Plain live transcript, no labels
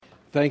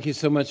Thank you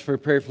so much for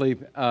prayerfully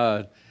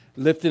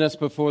lifting us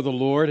before the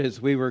Lord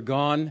as we were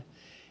gone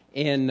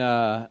on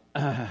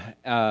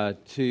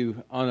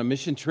a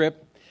mission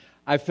trip.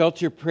 I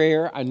felt your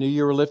prayer. I knew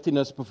you were lifting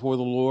us before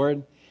the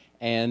Lord,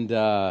 and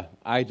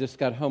I just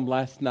got home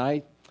last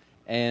night,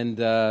 and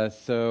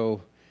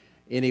so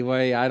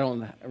anyway, I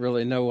don't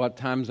really know what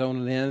time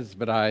zone it is,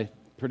 but I'm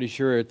pretty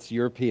sure it's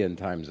European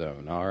time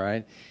zone. All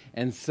right,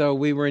 and so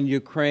we were in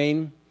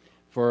Ukraine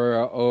for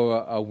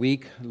a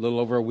week, a little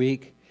over a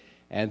week.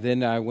 And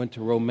then I went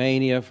to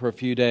Romania for a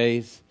few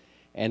days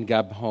and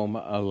got home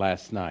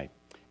last night.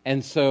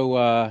 And so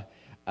I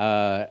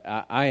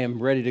am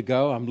ready to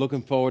go. I'm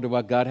looking forward to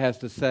what God has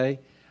to say.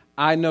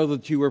 I know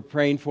that you were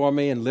praying for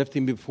me and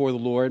lifting me before the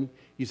Lord.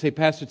 You say,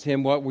 Pastor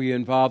Tim, what were you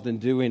involved in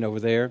doing over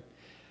there?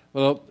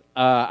 Well,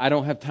 I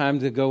don't have time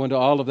to go into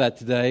all of that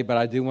today, but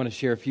I do want to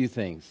share a few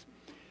things.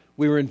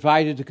 We were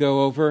invited to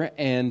go over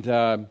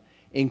and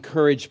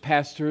encourage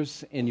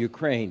pastors in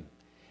Ukraine.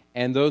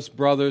 And those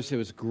brothers, it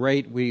was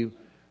great. We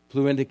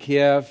flew into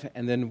Kiev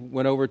and then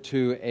went over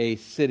to a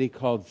city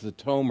called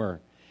Zhytomyr,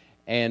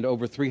 and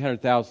over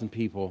 300,000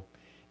 people.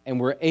 And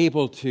we're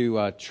able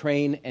to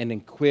train and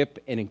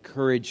equip and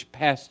encourage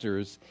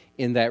pastors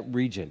in that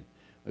region.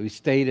 We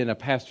stayed in a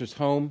pastor's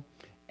home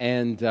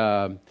and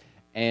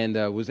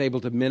was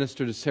able to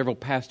minister to several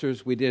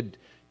pastors. We did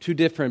 2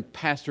 different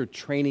pastor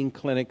training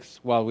clinics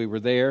while we were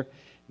there.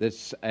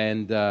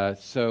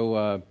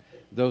 So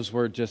those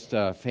were just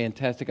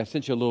fantastic. I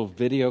sent you a little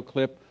video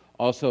clip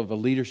also of a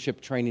leadership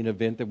training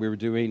event that we were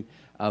doing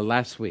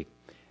last week.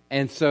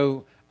 And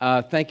so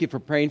thank you for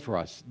praying for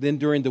us. Then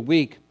during the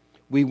week,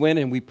 we went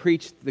and we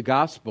preached the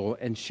gospel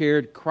and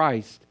shared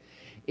Christ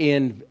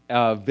in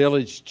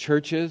village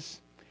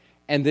churches.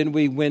 And then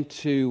we went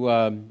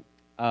to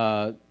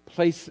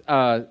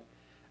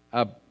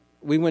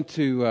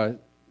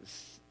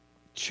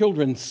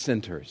children's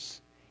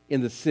centers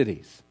in the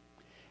cities.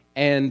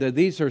 And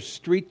these are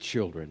street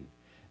children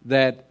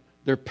that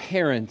their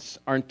parents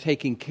aren't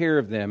taking care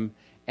of them,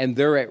 and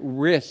they're at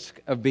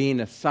risk of being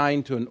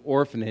assigned to an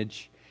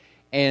orphanage,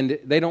 and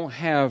they don't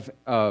have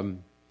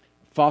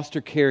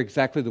foster care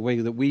exactly the way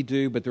that we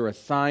do, but they're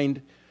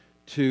assigned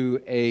to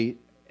a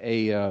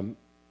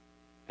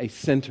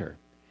center.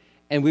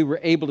 And we were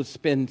able to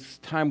spend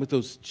time with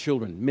those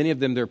children. Many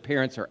of them, their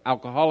parents are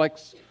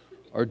alcoholics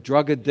or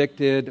drug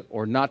addicted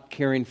or not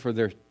caring for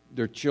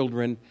their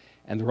children,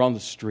 and they're on the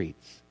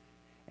streets.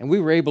 And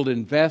we were able to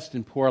invest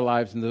and pour our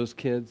lives in those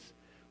kids.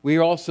 We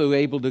were also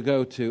able to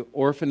go to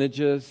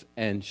orphanages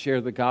and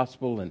share the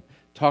gospel and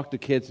talk to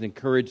kids and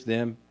encourage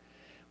them.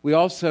 We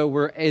also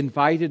were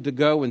invited to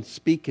go and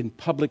speak in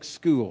public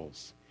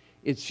schools.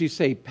 You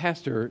say,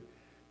 Pastor,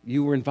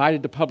 you were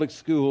invited to public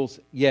schools?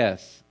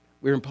 Yes,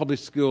 we were in public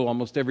school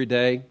almost every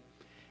day.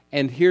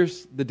 And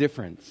here's the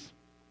difference.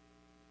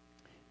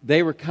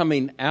 They were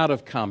coming out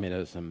of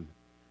communism,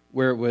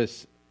 where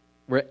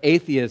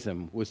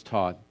atheism was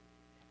taught,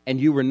 and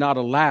you were not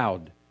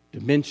allowed to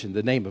mention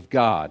the name of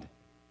God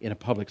in a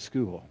public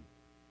school.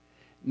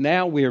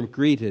 Now we are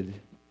greeted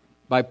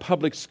by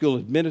public school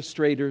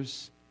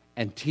administrators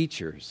and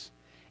teachers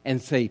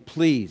and say,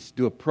 please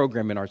do a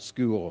program in our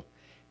school,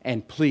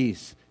 and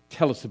please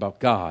tell us about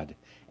God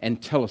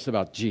and tell us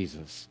about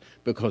Jesus,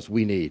 because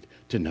we need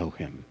to know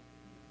Him.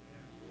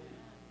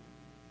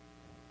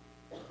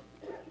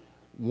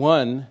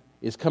 One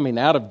is coming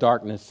out of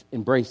darkness,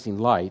 embracing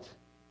light.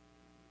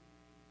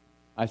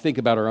 I think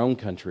about our own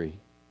country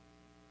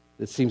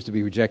that seems to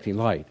be rejecting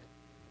light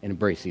and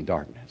embracing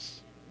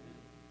darkness.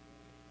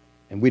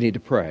 And we need to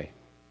pray.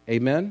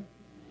 Amen?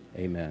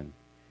 Amen.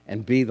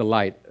 And be the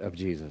light of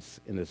Jesus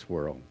in this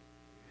world.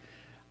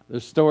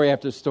 There's story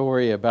after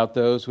story about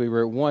those. We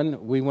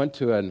also went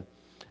to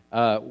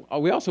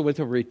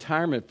a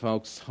retirement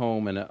folks'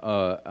 home, and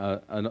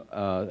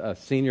a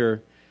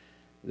senior.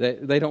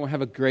 They don't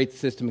have a great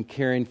system in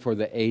caring for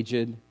the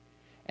aged.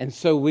 And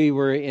so we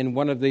were in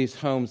one of these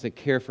homes that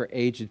care for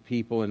aged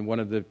people in one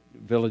of the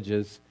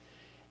villages,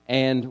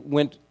 and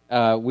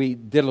we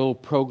did a little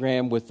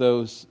program with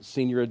those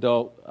senior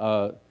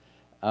adults,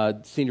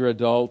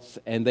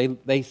 and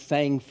they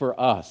sang for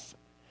us.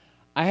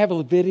 I have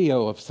a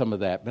video of some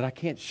of that, but I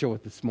can't show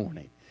it this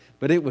morning.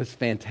 But it was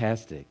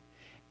fantastic.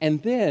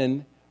 And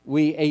then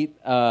we ate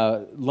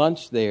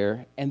lunch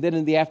there, and then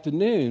in the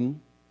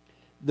afternoon,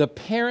 the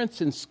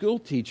parents and school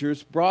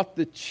teachers brought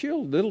the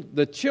children,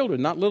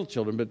 not little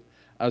children,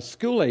 but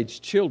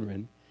school-aged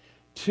children,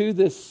 to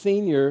this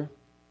senior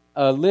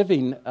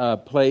living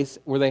place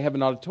where they have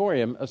an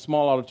auditorium, a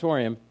small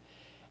auditorium,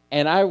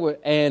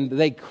 and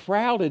they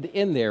crowded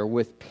in there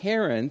with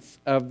parents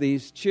of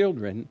these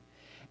children,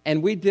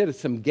 and we did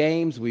some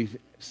games, we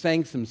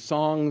sang some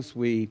songs,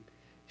 we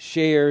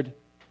shared,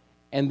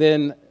 and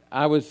then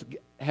I was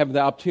having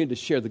the opportunity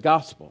to share the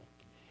gospel,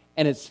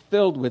 and it's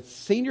filled with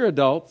senior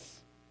adults,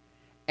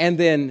 and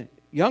then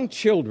young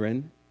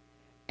children,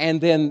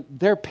 and then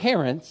their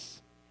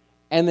parents,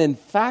 and then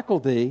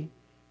faculty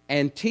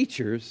and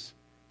teachers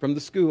from the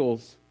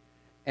schools,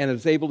 and I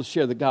was able to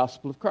share the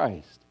gospel of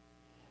Christ.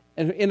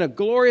 And in a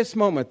glorious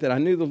moment that I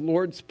knew the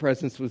Lord's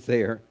presence was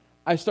there,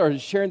 I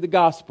started sharing the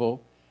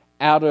gospel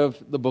out of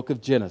the book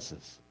of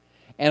Genesis.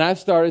 And I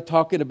started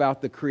talking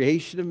about the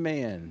creation of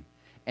man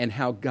and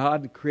how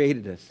God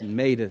created us and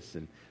made us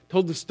and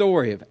told the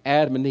story of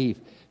Adam and Eve.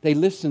 They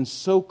listened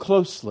so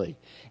closely.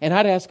 And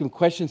I'd ask them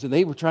questions, and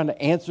they were trying to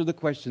answer the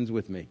questions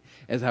with me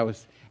as I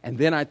was. And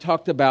then I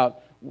talked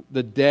about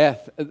the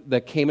death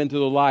that came into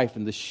the life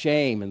and the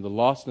shame and the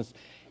lostness.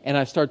 And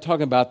I started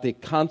talking about the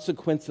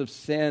consequence of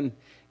sin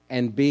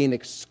and being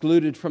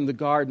excluded from the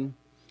garden.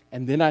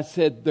 And then I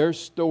said, their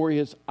story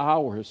is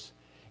ours.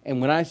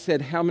 And when I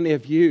said, how many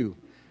of you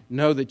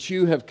know that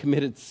you have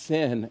committed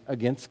sin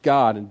against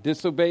God and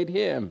disobeyed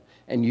Him,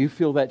 and you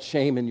feel that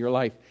shame in your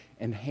life?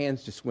 And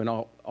hands just went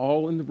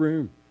all in the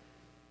room.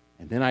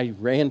 And then I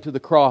ran to the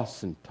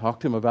cross and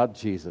talked to him about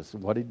Jesus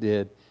and what He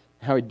did,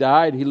 how He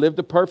died. He lived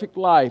a perfect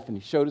life, and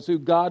He showed us who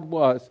God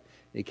was.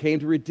 He came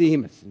to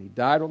redeem us, and He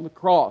died on the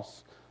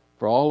cross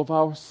for all of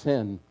our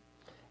sin.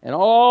 And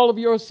all of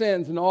your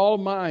sins and all of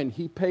mine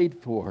He paid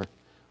for,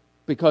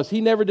 because He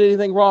never did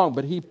anything wrong,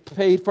 but He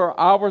paid for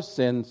our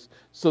sins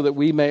so that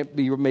we may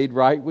be made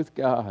right with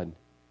God.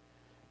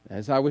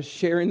 As I was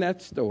sharing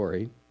that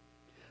story,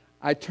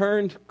 I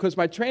turned, because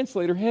my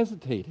translator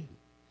hesitated,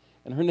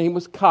 and her name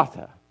was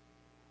Kata.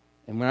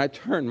 And when I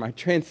turned, my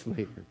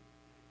translator,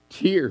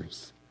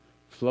 tears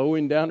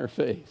flowing down her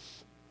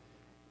face.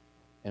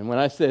 And when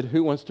I said,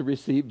 who wants to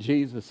receive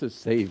Jesus as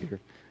Savior,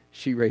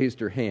 she raised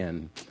her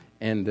hand.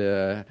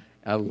 And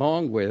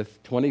along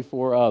with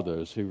 24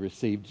 others who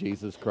received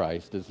Jesus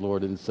Christ as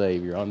Lord and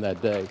Savior on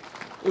that day.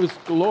 It was a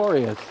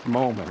glorious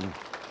moment.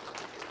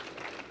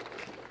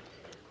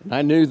 And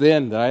I knew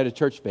then that I had a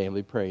church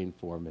family praying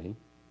for me.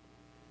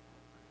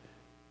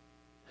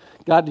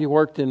 God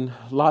worked in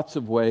lots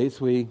of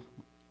ways. We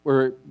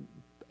were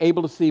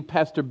able to see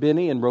Pastor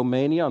Benny in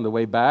Romania on the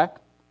way back,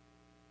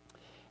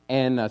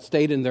 and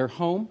stayed in their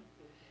home,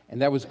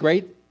 and that was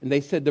great. And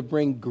they said to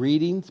bring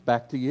greetings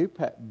back to you,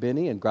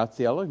 Benny and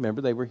Graziella. Remember,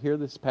 they were here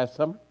this past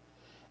summer,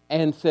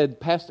 and said,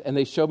 and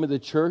they showed me the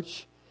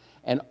church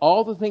and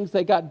all the things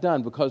they got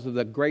done because of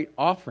the great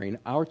offering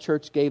our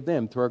church gave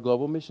them through our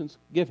global missions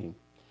giving,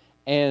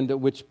 and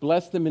which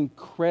blessed them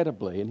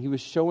incredibly. And he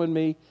was showing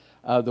me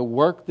the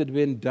work that had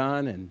been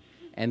done,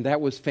 and that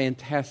was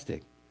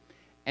fantastic.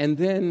 And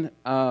then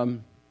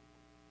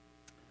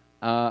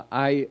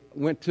I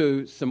went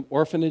to some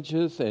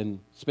orphanages and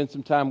spent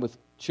some time with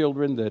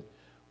children that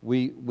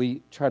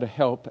we try to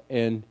help.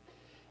 And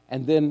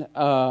then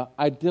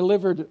I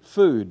delivered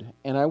food.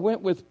 And I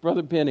went with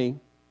Brother Benny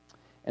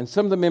and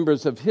some of the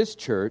members of his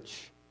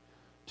church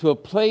to a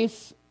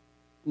place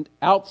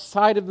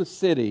outside of the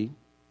city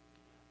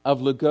of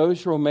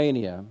Lugoj,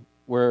 Romania,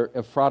 where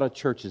Ephrata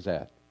Church is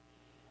at.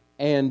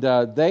 And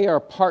they are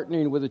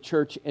partnering with a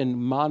church in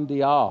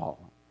Mondial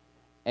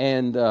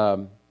and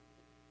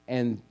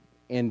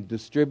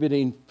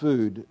distributing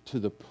food to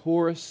the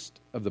poorest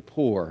of the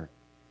poor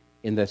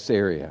in this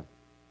area.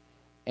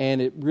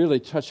 And it really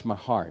touched my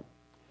heart.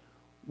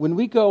 When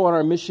we go on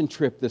our mission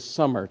trip this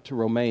summer to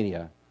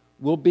Romania,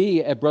 we'll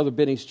be at Brother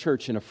Benny's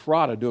church in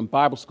Ephrata doing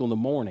Bible school in the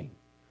morning.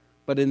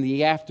 But in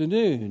the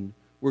afternoon,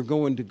 we're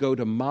going to go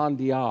to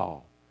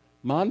Mondial.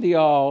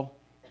 Mondial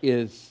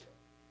is...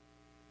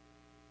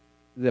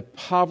 the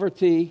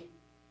poverty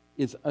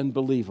is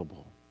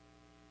unbelievable.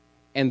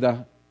 And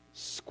the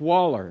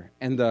squalor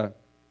and the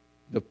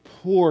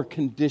poor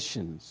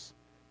conditions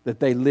that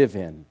they live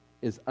in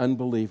is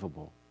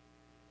unbelievable.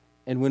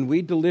 And when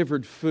we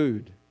delivered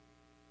food,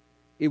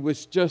 it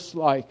was just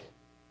like,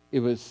 it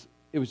was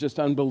just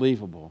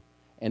unbelievable.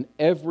 And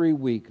every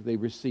week they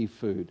receive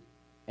food.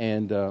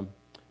 And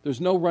there's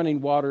no running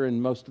water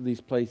in most of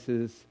these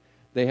places.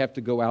 They have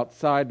to go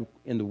outside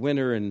in the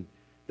winter and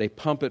they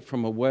pump it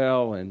from a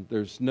well, and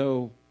there's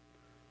no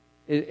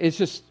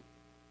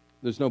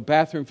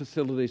bathroom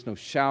facilities, no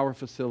shower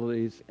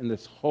facilities in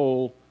this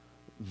whole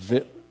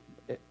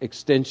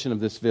extension of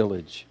this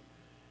village.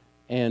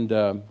 And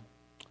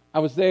I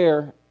was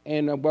there,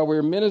 and while we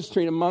were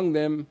ministering among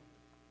them,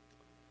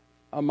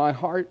 my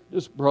heart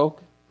just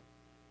broke.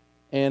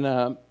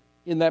 And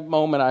in that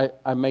moment,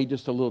 I made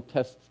just a little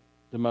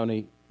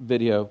testimony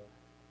video,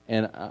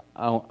 and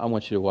I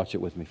want you to watch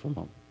it with me for a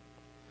moment.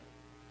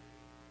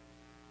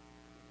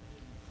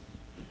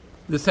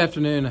 This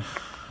afternoon,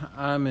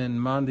 I'm in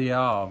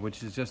Mondial,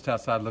 which is just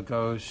outside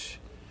Lugoj,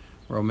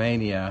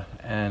 Romania,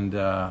 and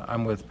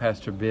I'm with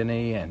Pastor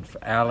Benny and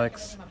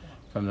Alex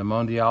from the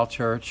Mondial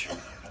Church,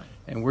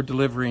 and we're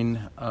delivering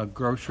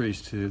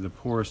groceries to the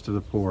poorest of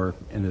the poor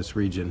in this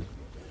region.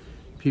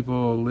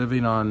 People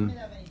living on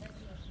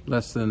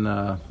less than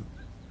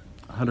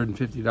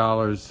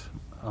 $150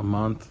 a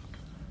month,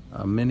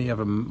 many of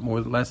them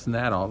less than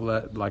that,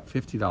 like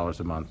 $50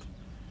 a month.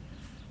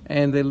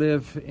 And they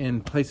live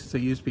in places that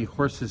used to be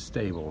horses'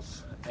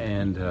 stables.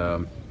 And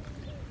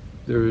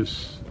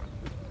there's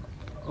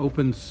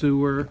open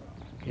sewer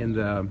in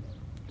the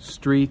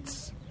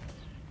streets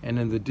and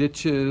in the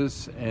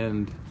ditches.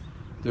 And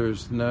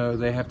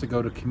they have to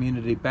go to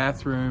community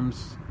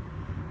bathrooms.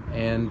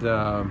 And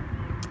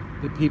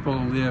that people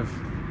live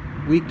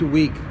week to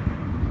week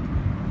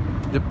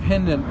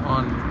dependent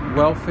on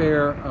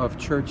welfare of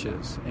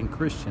churches and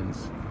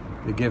Christians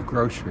that give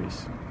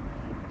groceries.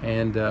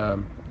 And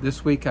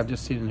this week I've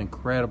just seen an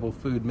incredible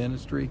food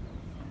ministry.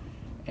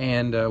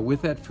 And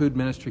with that food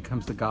ministry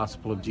comes the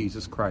gospel of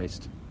Jesus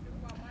Christ.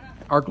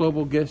 Our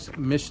global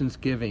missions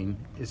giving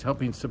is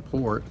helping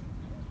support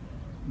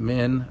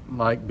men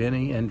like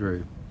Benny and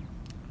Drew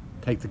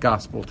take the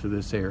gospel to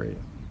this area.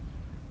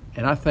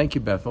 And I thank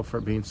you, Bethel,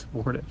 for being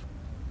supportive.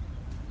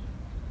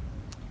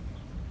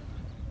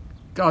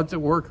 God's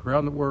at work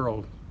around the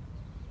world,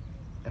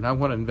 and I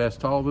want to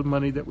invest all the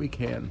money that we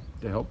can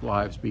to help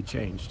lives be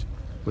changed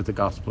with the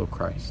gospel of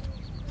Christ.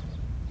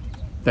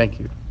 Thank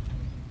you.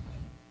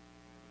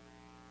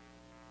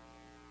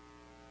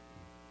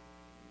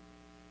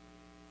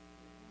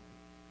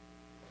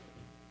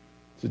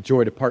 It's a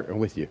joy to partner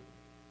with you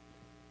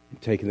in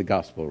taking the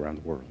gospel around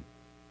the world.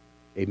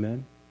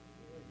 Amen?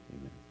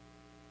 Amen.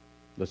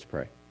 Let's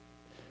pray.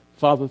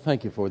 Father,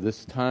 thank you for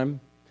this time.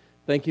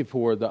 Thank you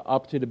for the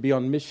opportunity to be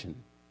on mission.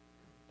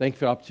 Thank you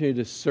for the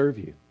opportunity to serve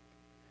you.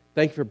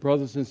 Thank you for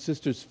brothers and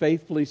sisters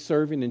faithfully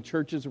serving in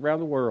churches around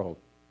the world.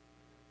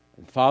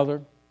 And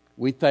Father,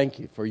 we thank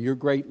you for your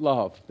great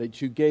love,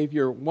 that you gave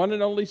your one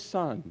and only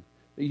Son,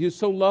 that you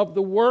so loved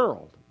the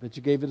world, that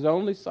you gave his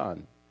only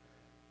Son,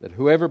 that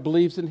whoever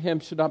believes in him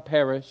should not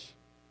perish,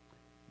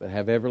 but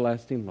have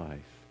everlasting life.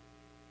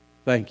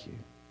 Thank you,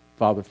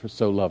 Father, for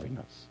so loving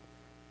us.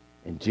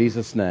 In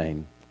Jesus'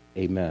 name,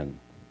 amen.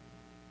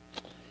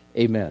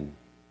 Amen.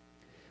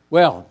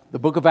 Well, the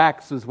book of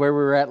Acts is where we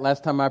were at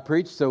last time I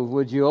preached, so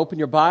would you open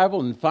your Bible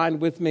and find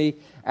with me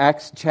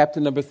Acts chapter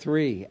number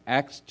 3.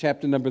 Acts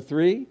chapter number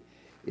 3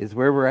 is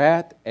where we're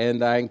at,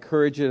 and I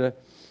encourage you to...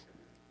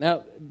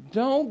 Now,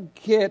 don't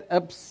get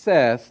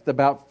obsessed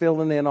about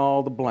filling in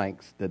all the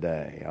blanks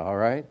today, all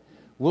right?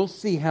 We'll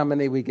see how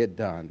many we get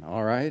done,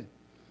 all right?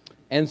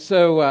 And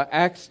so,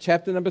 Acts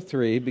chapter number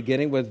 3,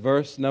 beginning with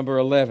verse number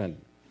 11.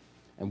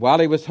 And while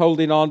he was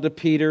holding on to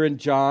Peter and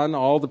John,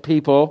 all the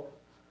people,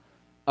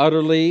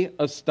 utterly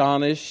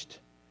astonished,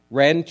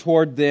 ran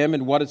toward them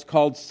in what is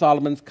called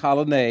Solomon's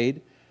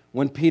colonnade.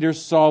 When Peter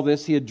saw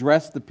this, he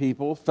addressed the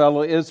people,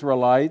 "Fellow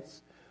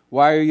Israelites,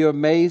 why are you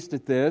amazed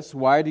at this?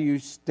 Why do you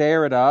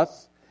stare at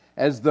us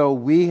as though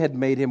we had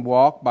made him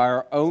walk by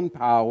our own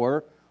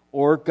power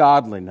or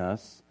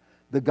godliness?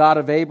 The God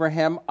of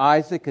Abraham,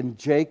 Isaac, and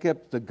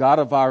Jacob, the God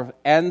of our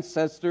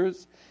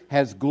ancestors,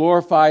 has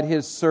glorified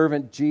his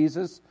servant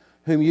Jesus,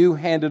 whom you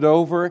handed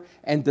over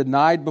and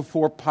denied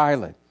before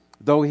Pilate,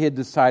 though he had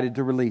decided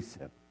to release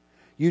him.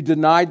 You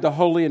denied the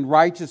holy and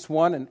righteous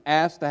one and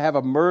asked to have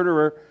a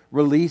murderer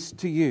released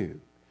to you.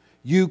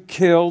 You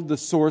killed the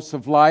source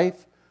of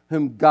life,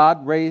 whom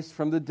God raised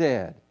from the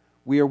dead.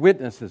 We are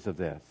witnesses of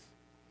this.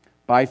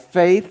 By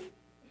faith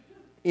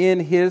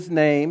in his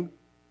name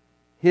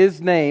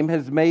has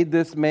made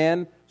this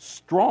man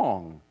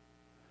strong,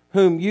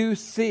 whom you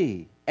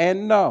see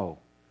and know.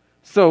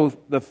 So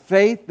the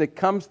faith that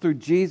comes through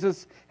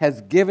Jesus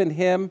has given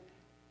him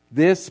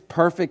this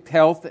perfect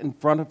health in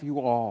front of you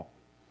all.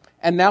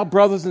 And now,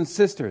 brothers and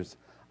sisters,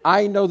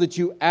 I know that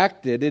you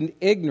acted in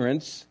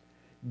ignorance,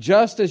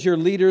 just as your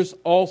leaders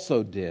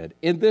also did.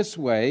 In this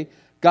way,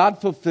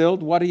 God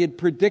fulfilled what he had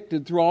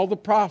predicted through all the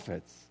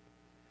prophets,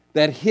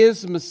 that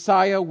his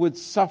Messiah would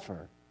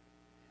suffer,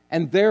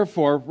 and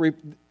therefore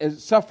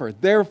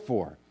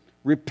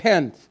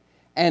repent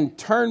and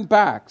turn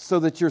back so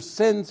that your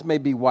sins may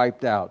be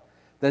wiped out,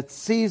 that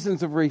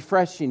seasons of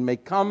refreshing may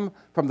come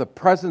from the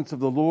presence of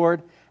the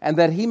Lord, and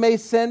that he may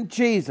send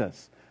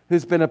Jesus,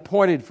 who's been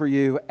appointed for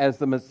you as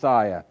the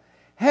Messiah.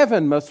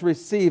 Heaven must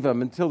receive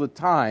him until the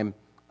time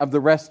of the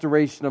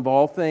restoration of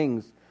all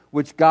things,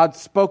 which God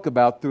spoke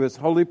about through his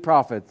holy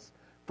prophets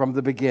from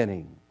the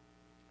beginning.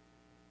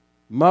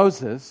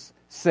 Moses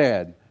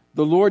said,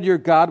 the Lord your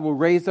God will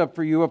raise up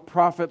for you a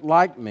prophet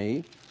like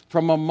me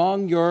from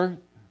among your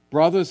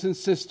brothers and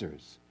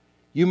sisters.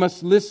 You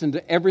must listen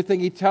to everything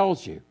he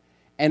tells you.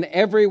 And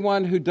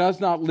everyone who does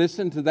not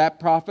listen to that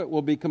prophet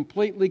will be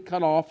completely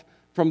cut off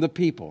from the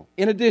people.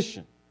 In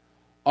addition,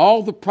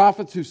 all the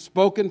prophets who've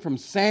spoken from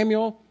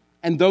Samuel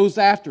and those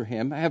after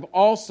him have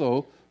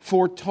also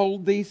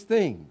foretold these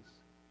things.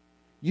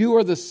 You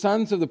are the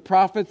sons of the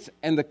prophets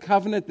and the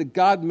covenant that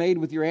God made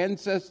with your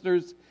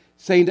ancestors,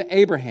 saying to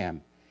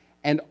Abraham,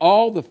 and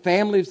all the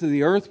families of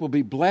the earth will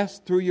be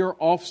blessed through your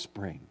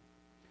offspring.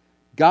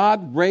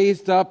 God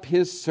raised up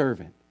his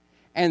servant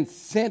and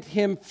sent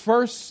him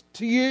first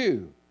to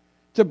you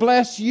to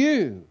bless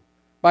you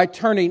by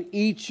turning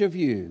each of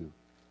you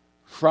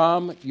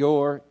from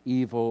your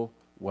evil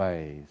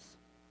ways.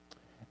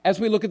 As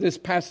we look at this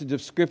passage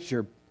of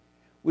Scripture,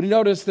 we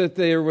notice that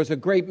there was a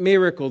great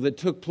miracle that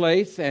took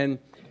place, and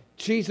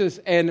Jesus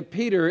and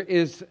Peter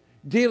is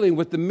dealing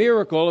with the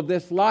miracle of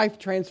this life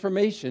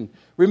transformation.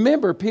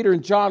 Remember, Peter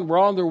and John were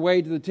on their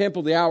way to the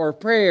temple, the hour of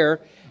prayer,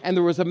 and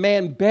there was a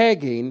man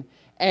begging,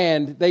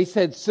 and they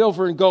said,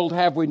 silver and gold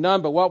have we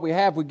none, but what we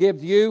have we give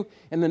to you.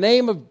 In the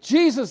name of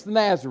Jesus the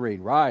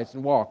Nazarene, rise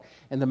and walk.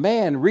 And the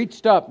man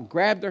reached up and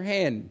grabbed their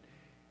hand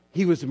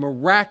He was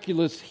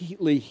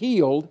miraculously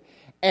healed,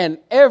 and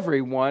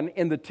everyone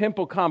in the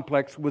temple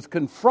complex was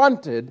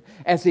confronted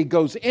as he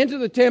goes into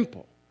the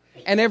temple.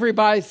 And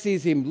everybody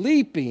sees him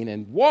leaping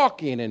and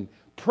walking and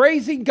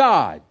praising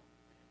God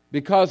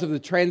because of the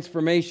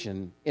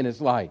transformation in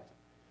his life.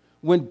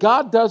 When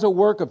God does a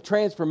work of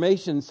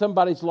transformation in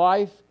somebody's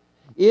life,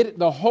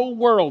 the whole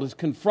world is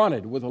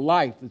confronted with a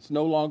life that's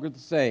no longer the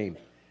same,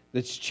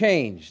 that's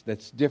changed,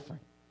 that's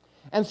different.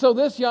 And so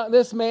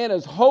this man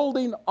is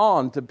holding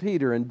on to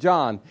Peter and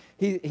John.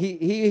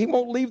 He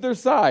won't leave their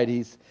side.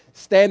 He's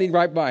standing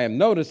right by him.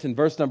 Notice in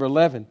verse number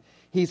 11,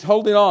 he's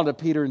holding on to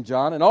Peter and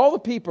John, and all the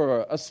people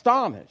are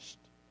astonished.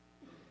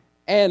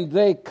 And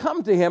they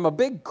come to him. A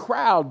big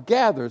crowd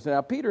gathers.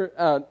 Now,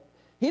 Peter,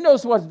 he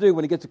knows what to do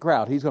when he gets a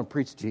crowd. He's going to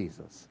preach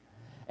Jesus.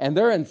 And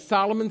they're in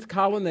Solomon's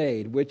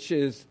Colonnade, which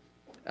is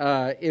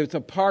it's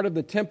a part of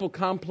the temple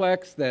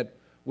complex that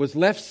was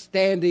left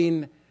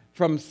standing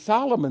from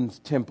Solomon's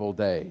temple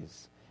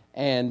days.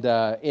 And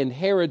in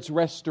Herod's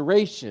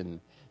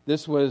restoration,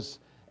 this was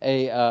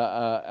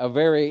a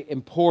very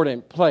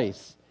important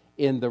place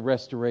in the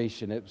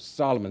restoration. It was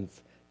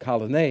Solomon's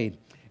Colonnade.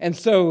 And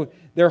so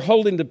they're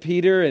holding to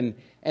Peter, and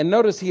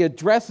notice he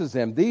addresses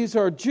them. These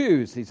are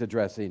Jews he's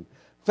addressing.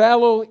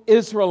 Fellow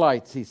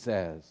Israelites, he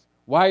says.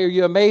 Why are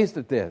you amazed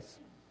at this?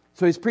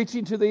 So he's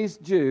preaching to these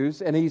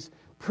Jews, and he's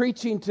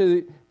preaching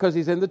because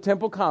he's in the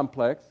temple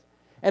complex.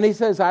 And he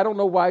says, I don't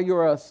know why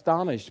you're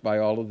astonished by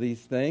all of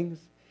these things.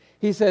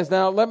 He says,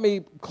 now let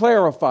me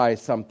clarify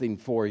something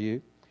for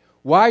you.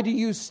 Why do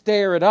you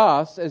stare at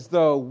us as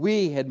though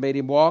we had made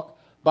him walk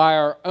by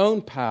our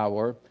own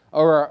power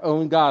or our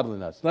own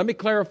godliness? Let me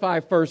clarify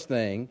first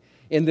thing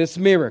in this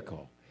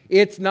miracle.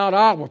 It's not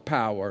our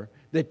power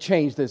that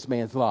changed this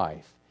man's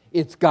life.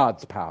 It's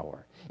God's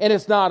power. And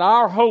it's not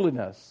our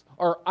holiness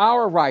or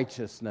our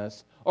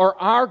righteousness or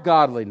our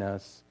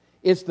godliness.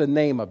 It's the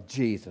name of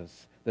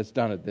Jesus that's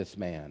done it this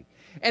man.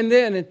 And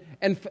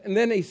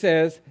then he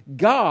says,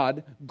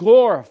 God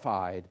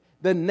glorified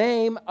the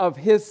name of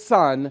his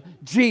son,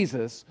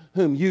 Jesus,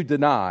 whom you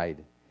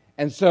denied.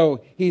 And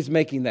so he's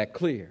making that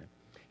clear.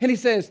 And he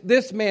says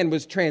this man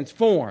was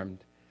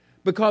transformed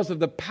because of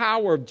the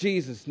power of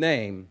Jesus'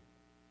 name,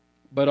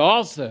 but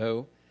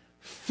also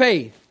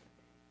faith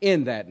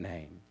in that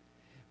name.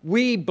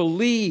 We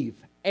believe,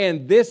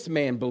 and this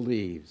man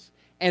believes.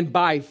 And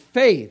by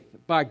faith,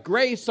 by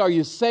grace are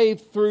you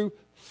saved through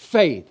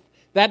faith.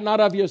 That not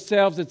of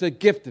yourselves, it's a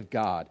gift of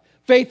God.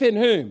 Faith in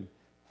whom?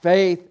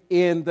 Faith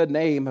in the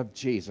name of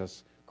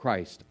Jesus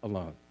Christ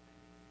alone.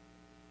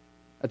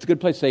 That's a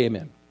good place to say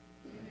amen.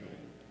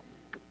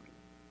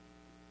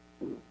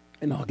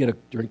 And I'll get a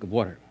drink of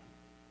water.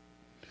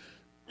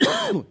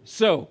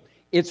 So,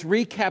 it's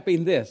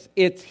recapping this.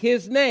 It's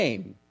his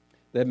name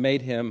that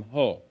made him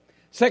whole.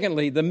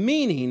 Secondly, the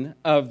meaning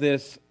of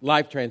this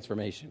life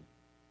transformation.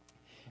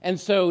 And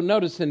so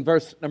notice in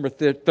verse number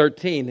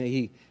 13,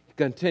 he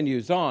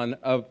continues on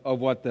of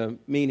what the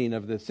meaning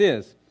of this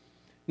is.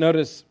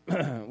 Notice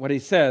what he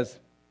says.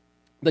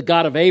 The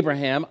God of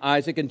Abraham,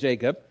 Isaac, and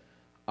Jacob,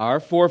 our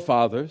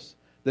forefathers,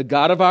 the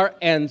God of our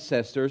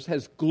ancestors,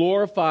 has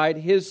glorified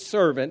his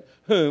servant,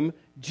 whom?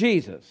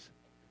 Jesus,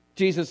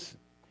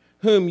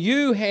 whom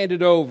you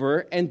handed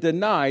over and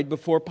denied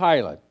before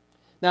Pilate.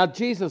 Now,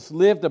 Jesus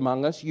lived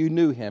among us. You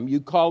knew him.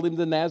 You called him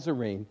the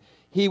Nazarene.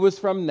 He was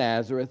from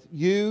Nazareth.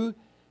 You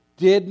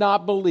did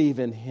not believe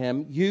in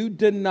him. You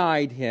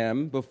denied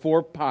him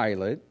before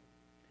Pilate.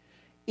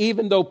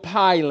 Even though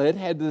Pilate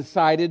had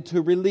decided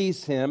to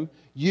release him,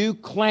 you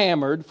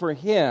clamored for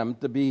him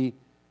to be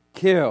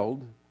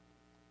killed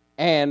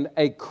and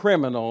a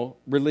criminal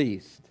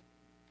released.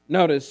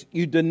 Notice,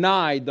 you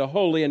denied the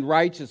holy and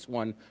righteous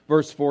one,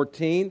 verse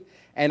 14,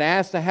 and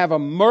asked to have a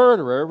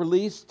murderer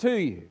released to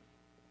you,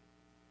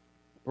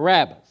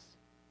 Barabbas.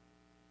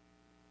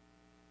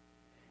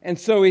 And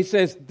so he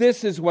says,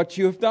 this is what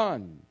you have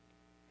done.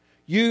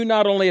 You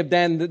not only have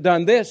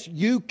done this,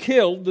 you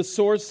killed the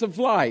source of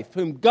life,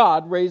 whom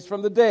God raised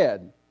from the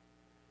dead.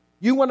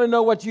 You want to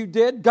know what you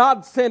did?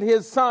 God sent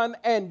his son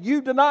and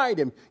you denied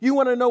him. You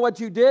want to know what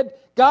you did?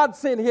 God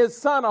sent his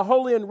son, a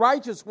holy and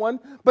righteous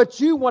one, but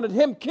you wanted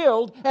him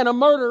killed and a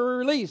murderer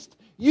released.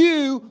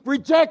 You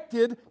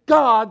rejected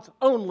God's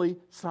only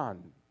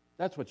son.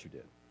 That's what you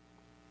did.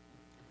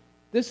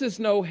 This is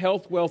no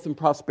health, wealth, and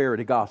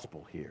prosperity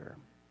gospel here.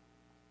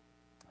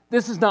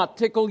 This is not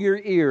tickle your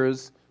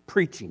ears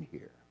preaching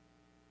here.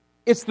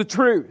 It's the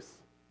truth.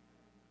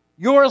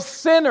 You're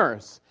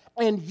sinners.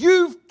 And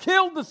you've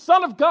killed the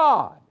Son of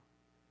God.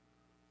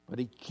 But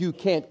you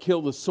can't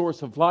kill the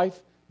source of life.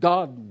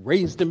 God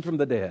raised him from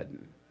the dead.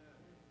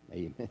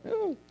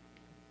 Amen.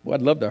 Well,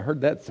 I'd love to have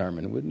heard that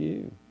sermon, wouldn't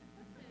you?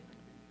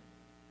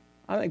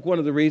 I think one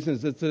of the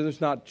reasons that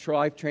there's not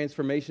life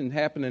transformation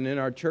happening in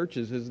our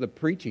churches is the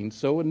preaching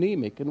so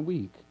anemic and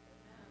weak.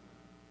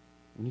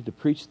 We need to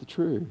preach the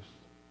truth.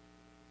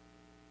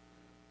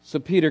 So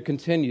Peter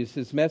continues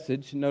his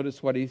message.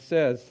 Notice what he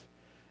says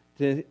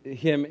to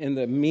him in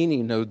the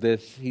meaning of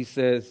this. He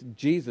says,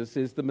 Jesus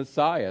is the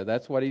Messiah.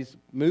 That's what he's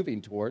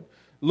moving toward.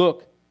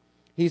 Look,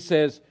 He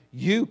says,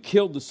 you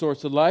killed the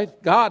source of life.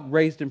 God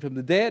raised him from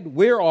the dead.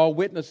 We're all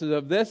witnesses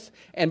of this.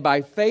 And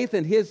by faith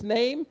in his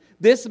name,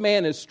 this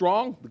man is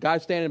strong. The guy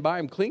standing by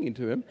him, clinging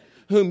to him,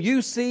 whom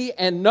you see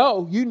and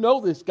know. You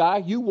know this guy.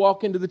 You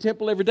walk into the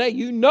temple every day.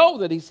 You know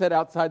that he sat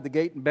outside the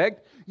gate and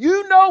begged.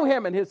 You know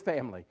him and his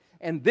family.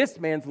 And this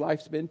man's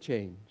life's been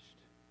changed.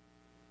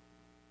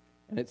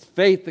 And it's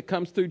faith that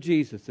comes through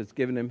Jesus that's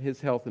given him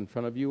his health in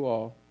front of you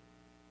all.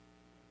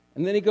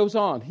 And then he goes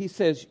on. He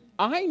says,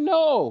 I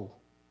know,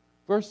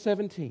 verse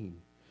 17,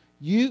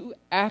 you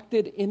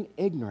acted in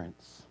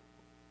ignorance,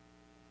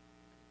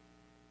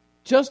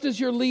 just as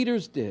your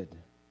leaders did.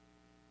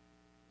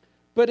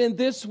 But in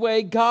this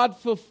way, God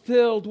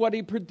fulfilled what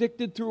he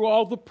predicted through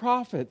all the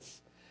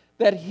prophets,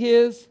 that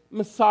his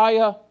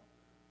Messiah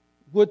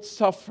would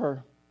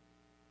suffer.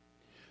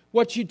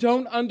 What you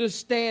don't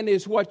understand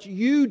is what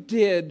you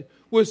did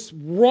was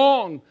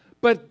wrong,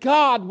 but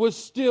God was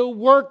still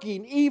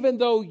working. Even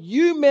though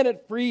you meant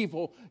it for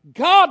evil,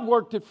 God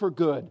worked it for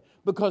good,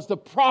 because the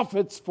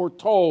prophets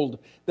foretold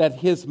that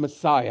his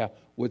Messiah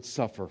would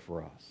suffer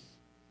for us.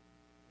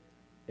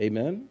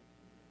 Amen?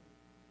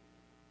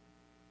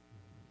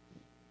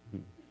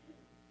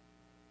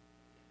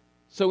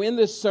 So in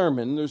this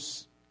sermon,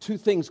 there's two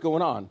things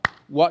going on.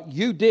 What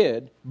you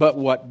did, but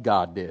what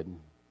God did.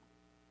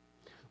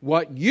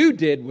 What you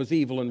did was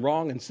evil and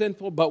wrong and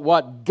sinful, but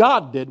what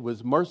God did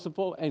was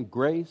merciful and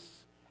grace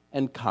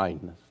and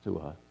kindness to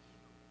us.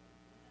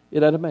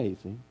 Isn't that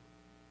amazing?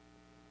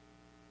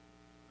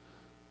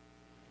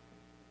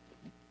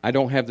 I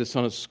don't have this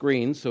on a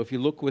screen, so if you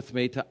look with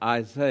me to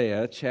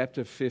Isaiah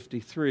chapter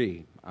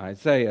 53.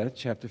 Isaiah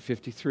chapter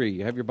 53.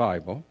 You have your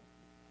Bible.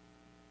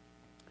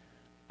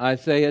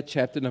 Isaiah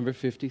chapter number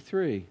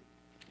 53.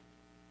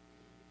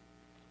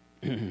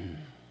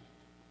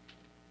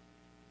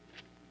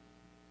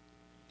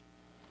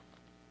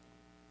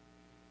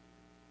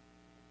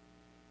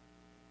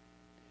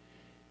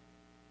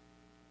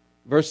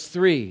 Verse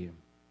 3,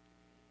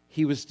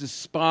 he was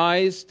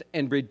despised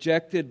and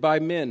rejected by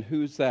men.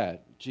 Who's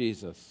that?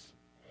 Jesus.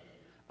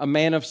 A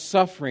man of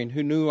suffering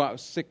who knew what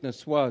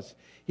sickness was.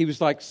 He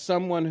was like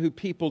someone who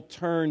people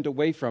turned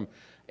away from.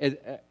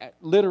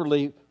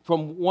 Literally,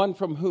 from one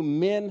from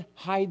whom men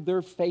hide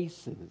their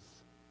faces.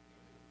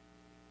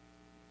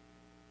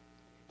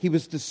 He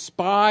was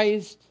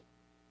despised,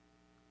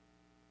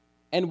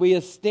 and we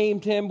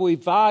esteemed him, we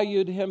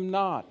valued him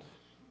not.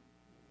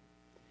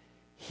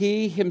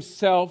 He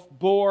himself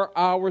bore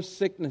our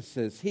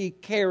sicknesses. He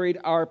carried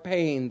our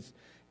pains.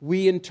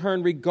 We in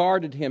turn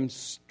regarded him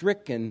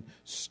stricken,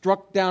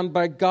 struck down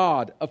by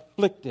God,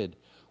 afflicted.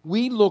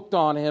 We looked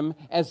on him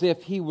as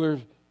if he were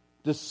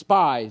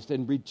despised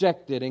and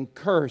rejected and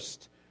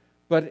cursed.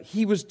 But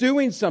he was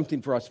doing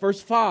something for us.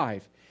 Verse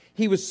 5,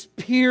 he was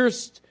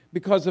pierced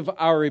because of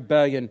our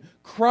rebellion,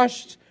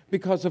 crushed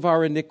because of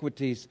our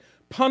iniquities.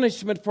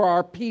 Punishment for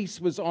our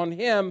peace was on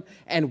him,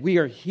 and we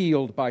are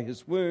healed by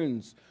his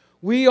wounds.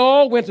 We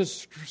all went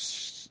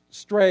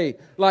astray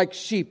like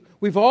sheep.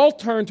 We've all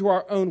turned to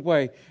our own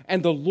way,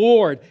 and the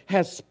Lord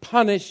has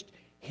punished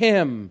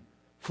him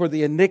for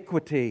the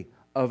iniquity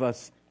of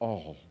us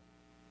all.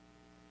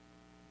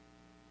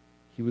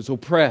 He was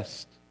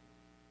oppressed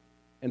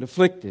and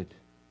afflicted,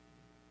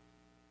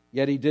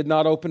 yet he did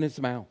not open his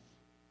mouth.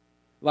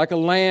 Like a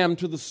lamb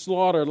to the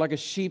slaughter, like a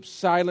sheep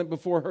silent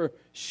before her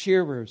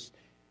shearers,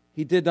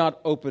 he did not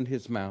open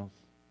his mouth.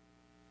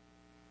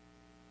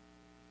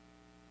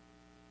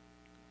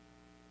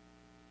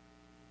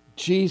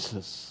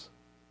 Jesus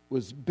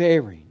was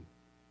bearing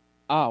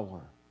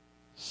our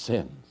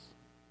sins.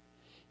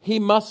 He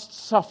must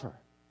suffer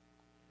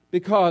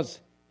because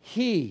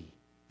he,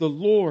 the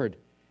Lord,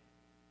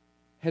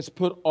 has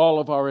put all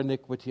of our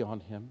iniquity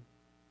on him,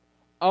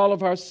 all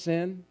of our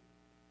sin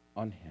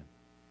on him.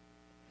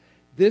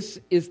 This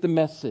is the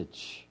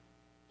message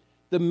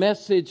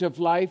of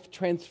life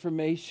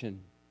transformation.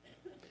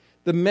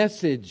 The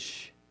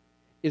message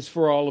is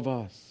for all of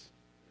us.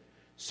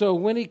 So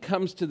when he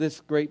comes to this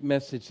great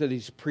message that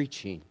he's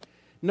preaching,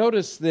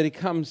 notice that he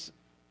comes,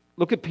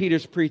 look at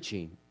Peter's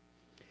preaching.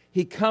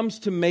 He comes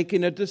to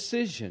making a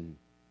decision.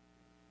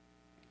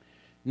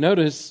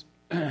 Notice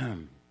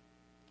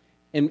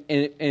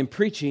in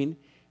preaching,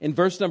 in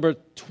verse number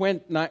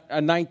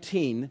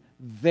 19,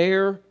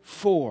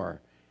 therefore,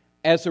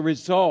 as a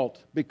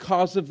result,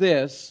 because of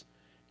this,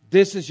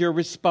 this is your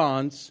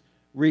response: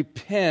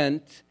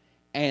 repent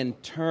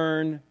and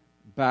turn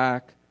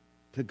back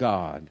to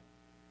God,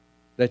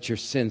 that your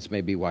sins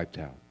may be wiped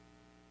out.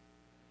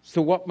 So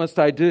what must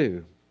I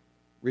do?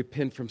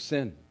 Repent from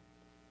sin.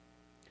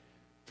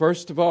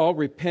 First of all,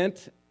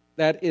 repent.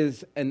 That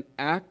is an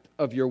act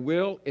of your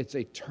will. It's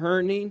a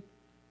turning.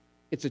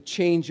 It's a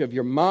change of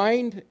your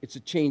mind. It's a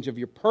change of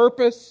your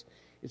purpose.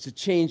 It's a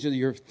change of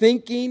your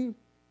thinking.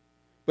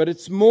 But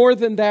it's more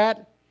than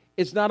that.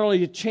 It's not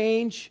only a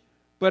change,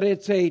 but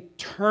it's a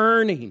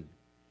turning.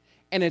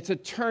 And it's a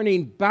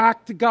turning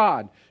back to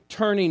God.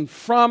 Turning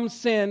from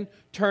sin,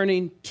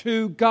 turning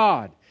to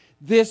God.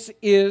 This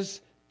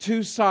is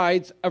two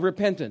sides of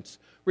repentance.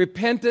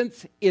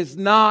 Repentance is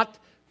not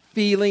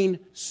feeling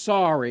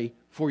sorry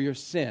for your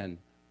sin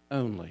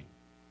only.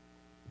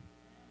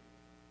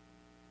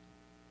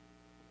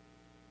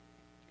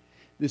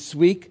 This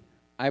week,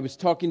 I was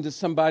talking to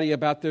somebody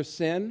about their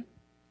sin,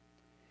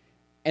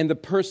 and the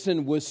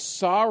person was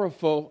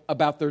sorrowful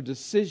about their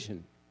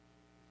decision,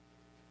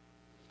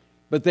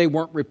 but they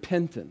weren't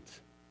repentant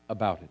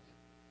about it.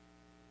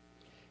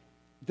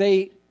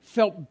 They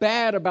felt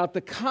bad about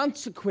the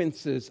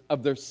consequences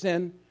of their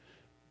sin,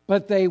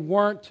 but they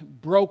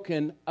weren't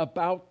broken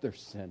about their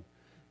sin.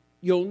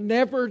 You'll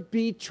never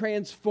be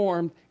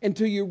transformed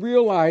until you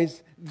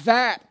realize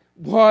that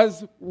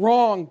was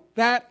wrong.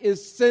 That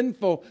is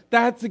sinful.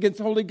 That's against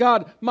holy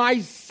God. My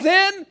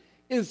sin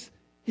is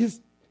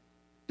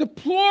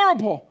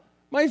deplorable.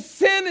 My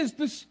sin is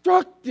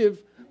destructive.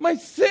 My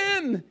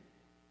sin,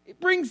 it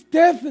brings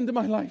death into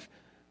my life.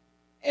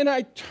 And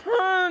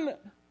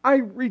I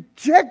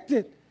reject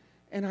it,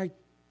 and I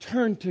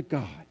turn to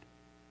God.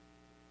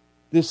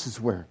 This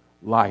is where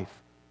life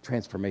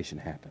transformation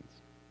happens.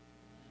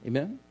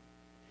 Amen?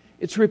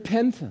 It's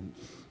repentance.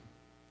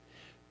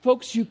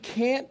 Folks, you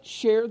can't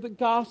share the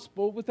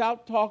gospel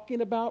without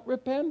talking about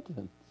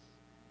repentance.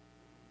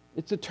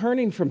 It's a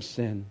turning from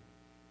sin.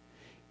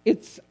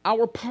 It's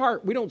our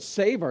part. We don't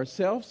save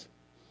ourselves.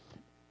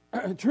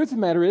 The truth of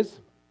the matter is,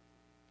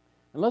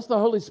 unless the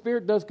Holy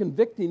Spirit does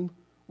convicting,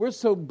 we're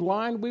so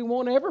blind we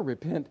won't ever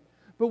repent.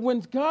 But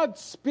when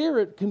God's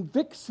Spirit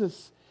convicts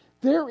us,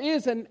 there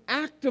is an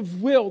act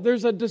of will.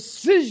 There's a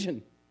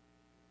decision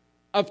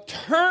of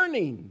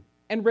turning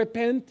and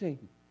repenting.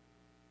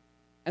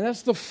 And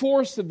that's the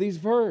force of these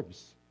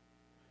verbs.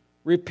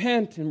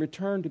 Repent and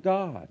return to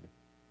God.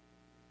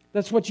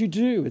 That's what you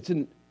do.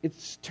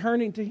 It's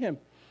turning to Him.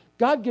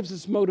 God gives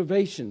us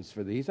motivations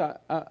for these.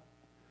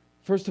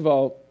 First of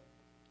all,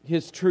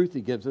 His truth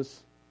He gives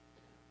us.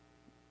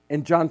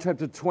 In John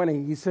chapter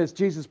 20, He says,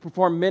 Jesus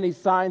performed many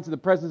signs in the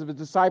presence of His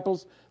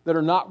disciples that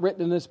are not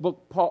written in this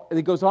book. And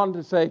He goes on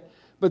to say,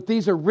 but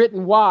these are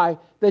written, why?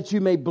 That you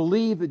may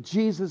believe that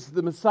Jesus is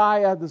the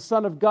Messiah, the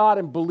Son of God,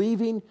 and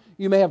believing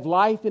you may have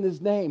life in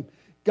His name.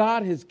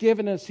 God has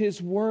given us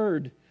His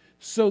word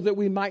so that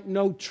we might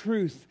know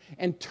truth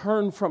and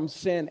turn from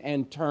sin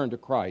and turn to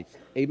Christ.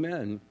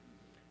 Amen.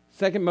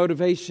 Second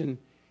motivation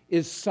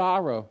is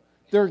sorrow.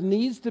 There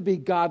needs to be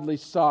godly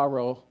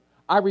sorrow.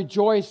 I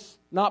rejoice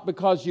not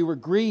because you were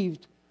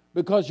grieved,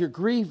 because your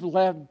grief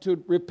led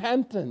to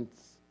repentance.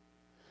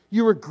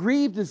 You were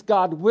grieved as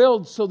God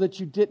willed so that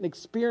you didn't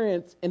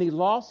experience any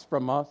loss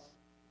from us.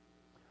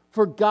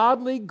 For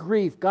godly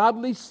grief,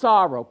 godly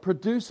sorrow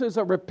produces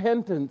a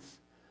repentance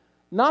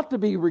not to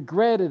be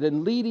regretted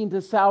and leading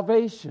to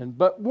salvation,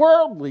 but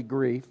worldly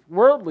grief,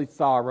 worldly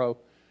sorrow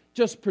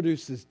just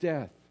produces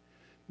death.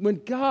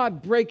 When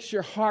God breaks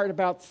your heart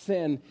about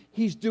sin,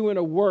 He's doing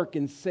a work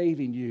in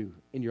saving you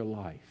in your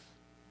life.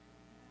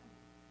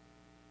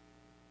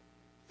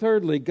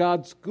 Thirdly,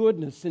 God's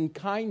goodness and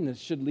kindness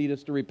should lead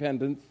us to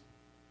repentance.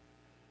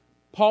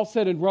 Paul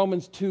said in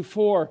Romans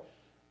 2:4,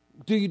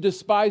 do you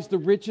despise the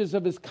riches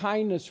of His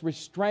kindness,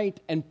 restraint,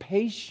 and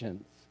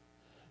patience,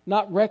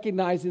 not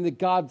recognizing that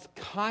God's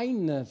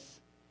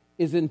kindness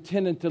is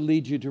intended to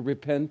lead you to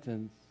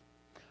repentance?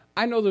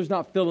 I know there's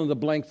not fill in the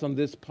blanks on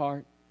this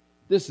part.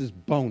 This is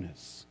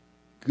bonus.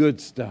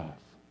 Good stuff.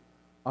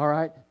 All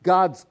right?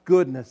 God's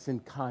goodness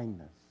and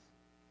kindness.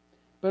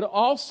 But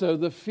also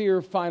the fear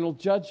of final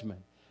judgment.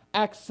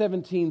 Acts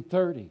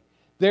 17:30.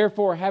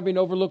 Therefore, having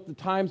overlooked the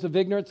times of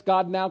ignorance,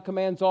 God now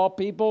commands all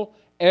people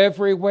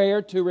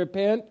everywhere to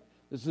repent.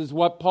 This is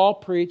what Paul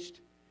preached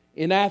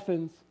in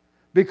Athens.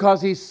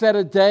 Because He set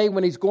a day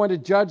when He's going to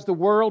judge the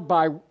world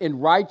in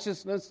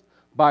righteousness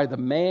by the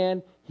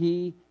man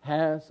He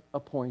has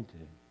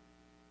appointed.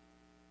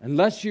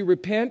 Unless you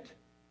repent,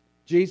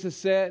 Jesus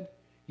said,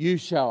 you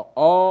shall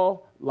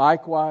all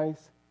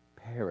likewise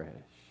perish.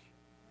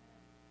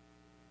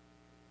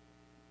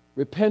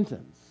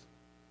 Repentance.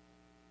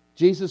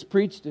 Jesus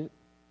preached it.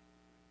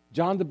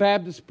 John the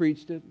Baptist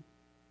preached it.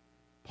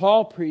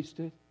 Paul preached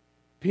it.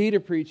 Peter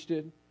preached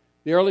it.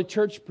 The early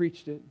church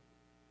preached it.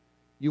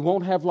 You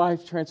won't have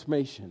life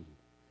transformation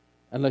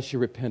unless you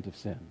repent of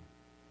sin.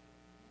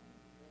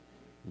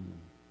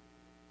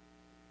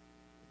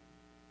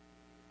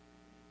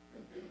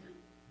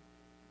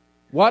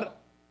 What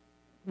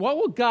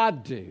will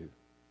God do?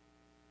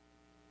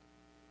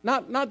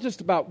 Not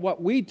just about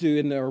what we do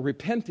in our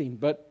repenting,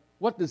 but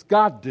what does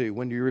God do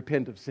when you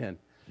repent of sin?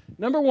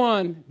 Number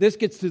one, this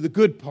gets to the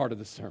good part of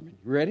the sermon.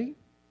 You ready?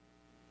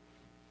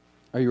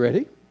 Are you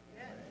ready?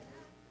 Yes.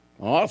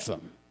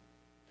 Awesome.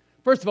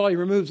 First of all, He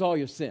removes all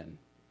your sin.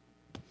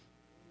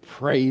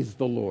 Praise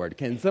the Lord.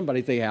 Can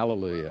somebody say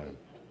hallelujah?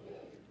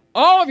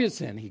 All of your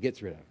sin, He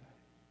gets rid of.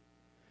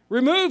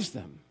 Removes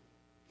them.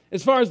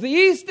 As far as the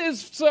east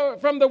is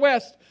from the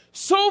west,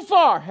 so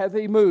far hath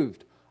He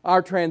moved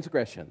our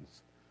transgressions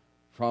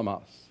from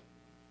us.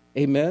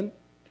 Amen?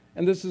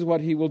 And this is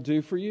what He will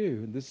do for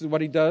you. This is what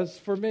He does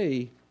for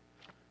me.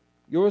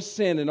 Your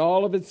sin in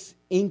all of its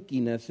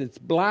inkiness, its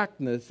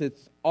blackness,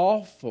 its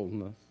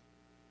awfulness,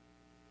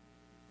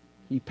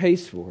 He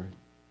pays for it.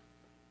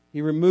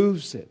 He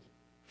removes it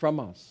from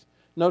us.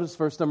 Notice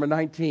verse number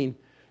 19,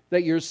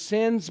 that your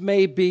sins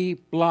may be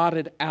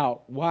blotted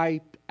out,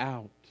 wiped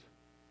out.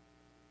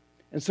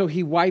 And so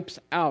he wipes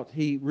out,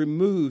 he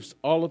removes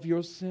all of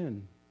your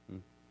sin.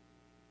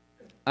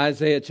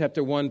 Isaiah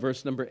chapter 1,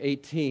 verse number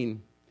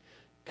 18.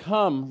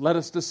 Come, let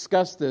us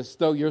discuss this.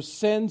 Though your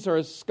sins are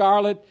as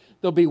scarlet,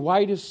 they'll be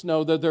white as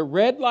snow. Though they're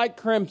red like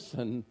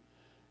crimson,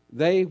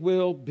 they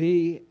will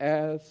be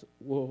as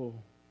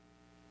wool.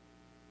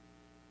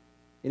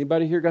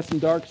 Anybody here got some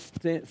dark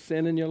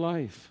sin in your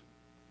life?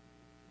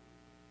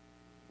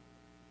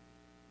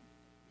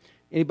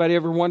 Anybody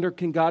ever wonder,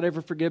 can God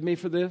ever forgive me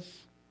for this?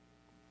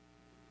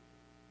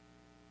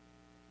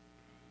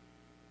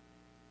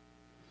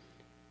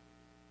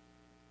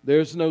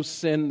 There's no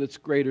sin that's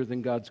greater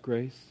than God's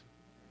grace.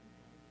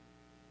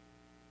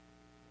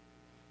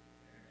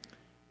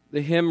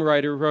 The hymn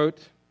writer wrote,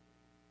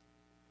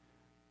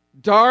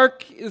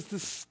 dark is the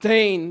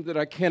stain that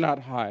I cannot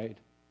hide.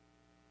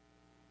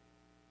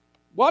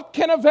 What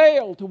can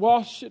avail to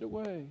wash it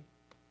away?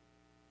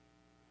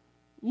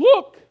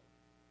 Look,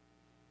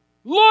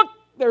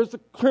 there's a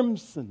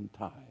crimson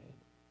tide.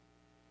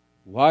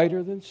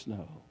 Whiter than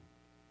snow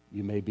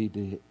you may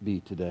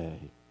be today.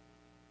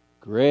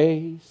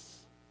 Grace,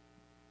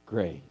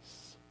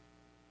 grace.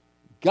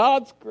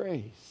 God's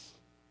grace.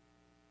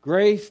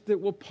 Grace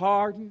that will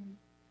pardon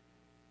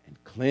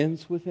and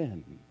cleanse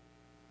within.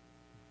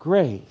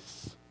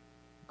 Grace,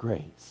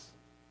 grace.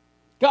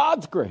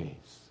 God's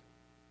grace.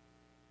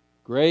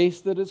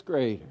 Grace that is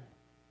greater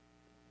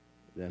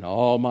than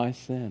all my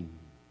sin.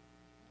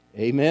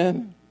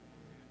 Amen?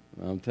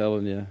 I'm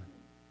telling you.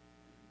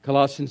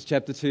 Colossians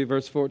chapter 2,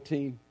 verse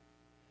 14.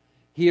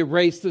 He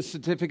erased the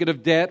certificate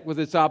of debt with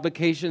its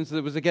obligations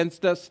that was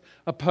against us,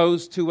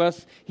 opposed to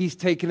us. He's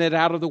taken it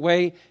out of the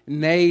way,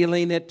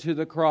 nailing it to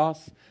the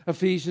cross.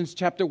 Ephesians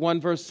chapter 1,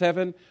 verse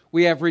 7.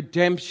 We have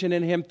redemption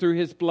in Him through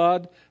His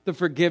blood, the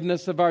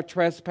forgiveness of our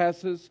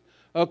trespasses,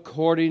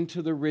 according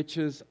to the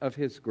riches of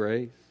His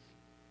grace.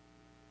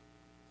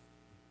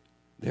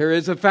 There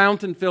is a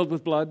fountain filled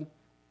with blood,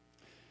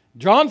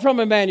 drawn from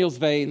Emmanuel's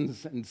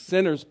veins, and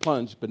sinners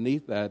plunge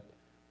beneath that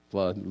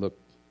flood. Look,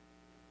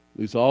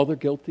 lose all their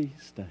guilty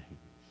stains.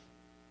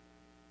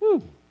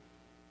 Whew.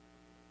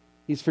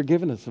 He's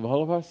forgiven us of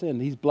all of our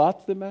sin. He's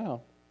blots them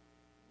out.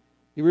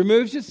 He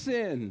removes your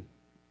sin.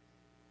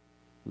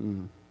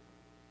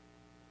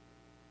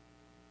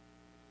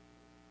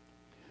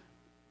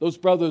 Those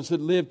brothers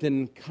that lived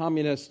in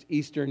communist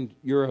Eastern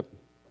Europe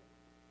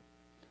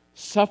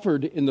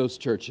suffered in those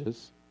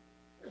churches.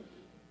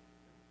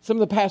 Some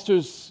of the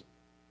pastors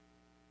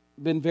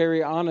have been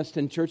very honest,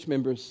 and church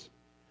members.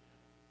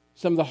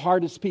 Some of the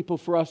hardest people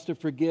for us to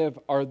forgive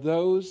are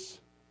those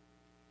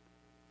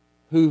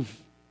who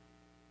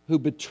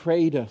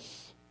betrayed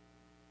us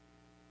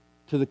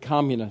to the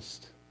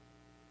communists.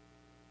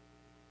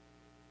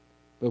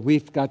 But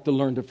we've got to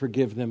learn to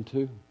forgive them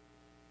too.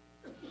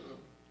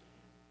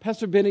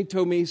 Pastor Benny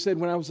told me, he said,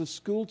 when I was a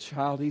school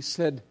child, he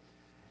said,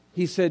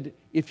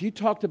 if you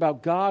talked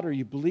about God or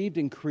you believed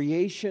in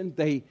creation,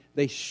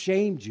 they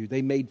shamed you.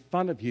 They made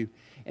fun of you.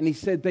 And he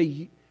said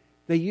they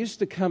used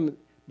to come,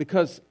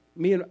 because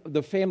me and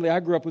the family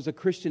I grew up was a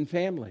Christian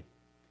family.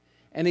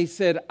 And he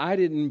said, I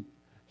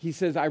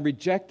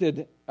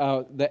rejected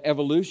the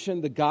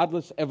evolution, the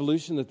godless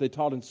evolution that they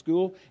taught in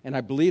school, and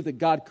I believed that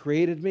God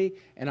created me,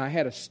 and I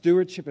had a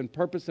stewardship and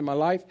purpose in my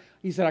life.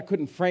 He said I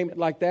couldn't frame it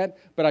like that,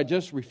 but I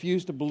just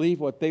refused to believe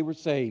what they were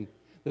saying,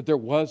 that there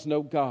was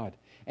no God.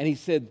 And he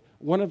said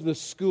one of the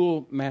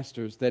school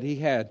masters that he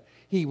had,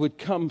 he would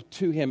come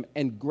to him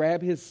and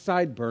grab his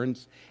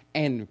sideburns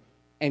and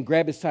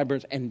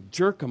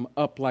jerk them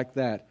up like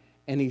that.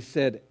 And he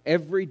said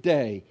every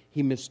day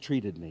he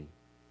mistreated me.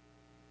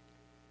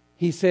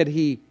 He said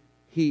he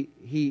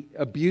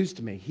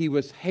abused me. He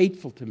was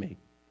hateful to me.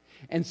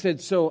 And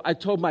said, so I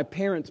told my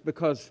parents,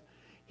 because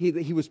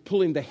he was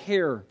pulling the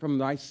hair from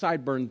my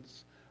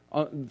sideburns,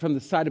 from the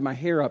side of my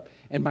hair up,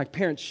 and my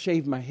parents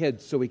shaved my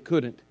head so he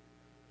couldn't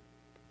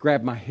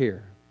grab my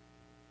hair.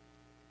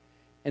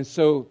 And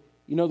so,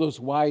 you know those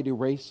wide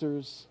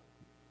erasers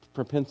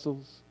for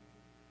pencils?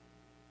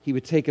 He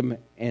would take them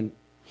and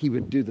he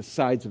would do the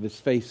sides of his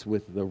face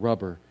with the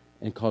rubber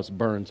and cause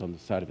burns on the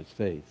side of his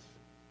face.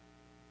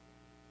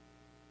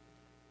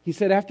 He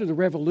said after the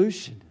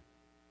revolution,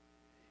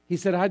 he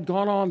said I'd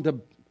gone on to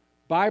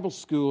Bible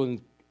school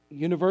and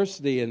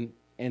university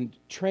and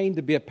trained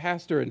to be a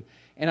pastor,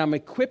 and I'm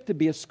equipped to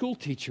be a school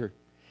teacher.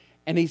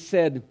 And he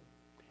said,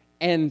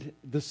 and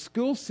the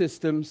school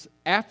systems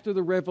after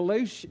the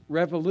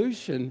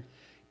revolution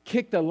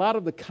kicked a lot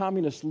of the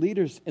communist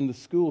leaders in the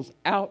schools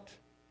out,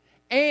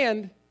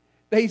 and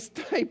they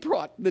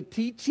brought the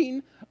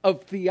teaching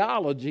of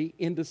theology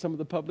into some of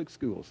the public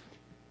schools.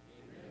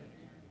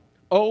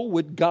 Oh,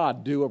 would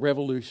God do a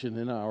revolution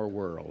in our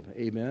world?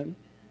 Amen.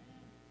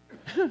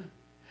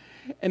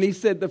 And he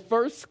said, the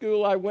first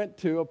school I went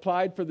to,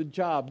 applied for the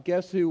job.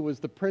 Guess who was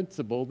the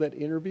principal that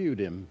interviewed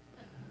him?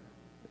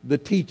 The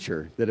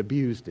teacher that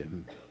abused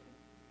him.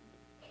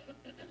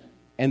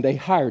 And they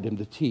hired him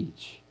to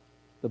teach.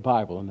 the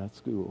Bible in that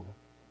school.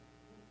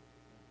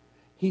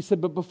 He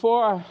said, but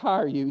before I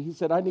hire you, he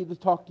said, I need to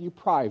talk to you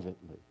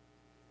privately.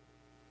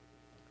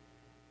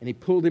 And he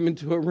pulled him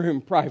into a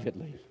room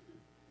privately.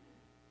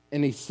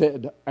 And he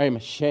said, I am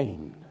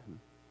ashamed.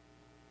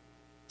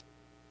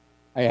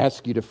 I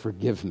ask you to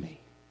forgive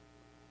me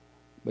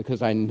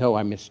because I know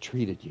I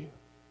mistreated you.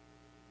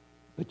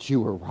 But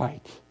you were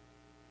right,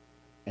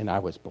 and I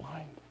was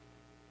blind.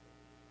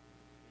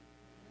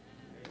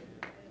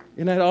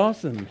 Isn't that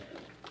awesome?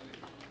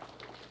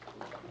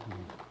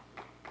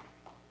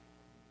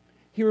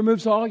 He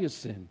removes all your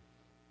sin.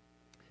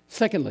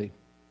 Secondly,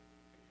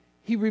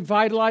 He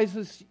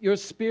revitalizes your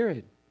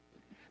spirit.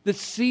 The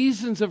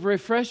seasons of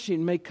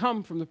refreshing may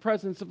come from the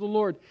presence of the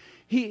Lord.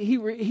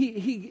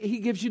 He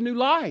gives you new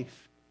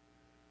life.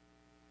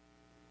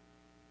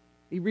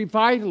 He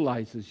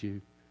revitalizes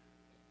you,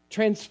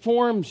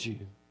 transforms you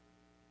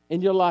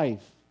in your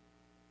life.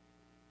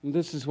 And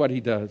this is what He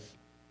does.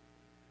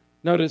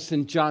 Notice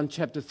in John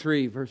chapter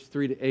 3, verse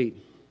 3 to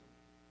 8.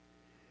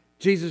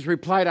 Jesus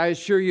replied, I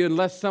assure you,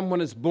 unless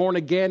someone is born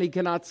again, he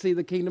cannot see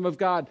the kingdom of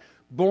God.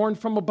 Born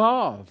from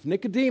above.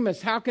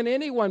 Nicodemus, how can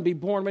anyone be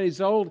born when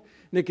he's old?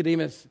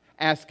 Nicodemus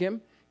asked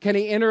him. Can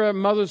he enter a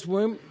mother's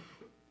womb?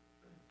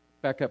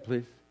 Back up,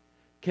 please.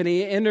 Can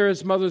he enter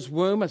his mother's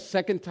womb a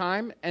second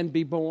time and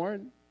be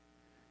born?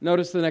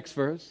 Notice the next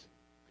verse.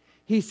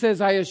 He says,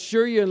 I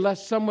assure you,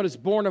 unless someone is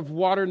born of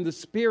water and the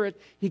Spirit,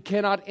 he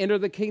cannot enter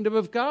the kingdom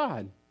of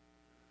God.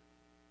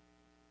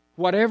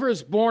 Whatever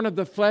is born of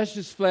the flesh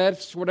is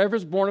flesh. Whatever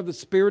is born of the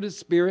Spirit is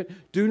spirit.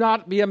 Do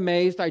not be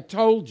amazed. I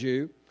told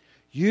you,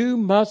 you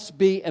must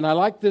be, and I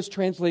like this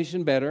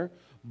translation better,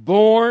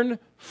 born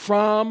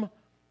from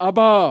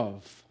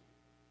above.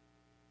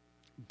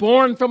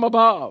 Born from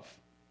above.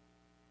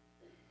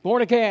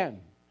 Born again.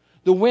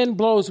 The wind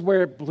blows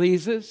where it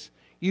pleases.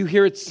 You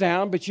hear its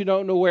sound, but you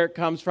don't know where it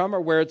comes from or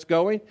where it's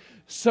going.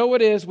 So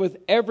it is with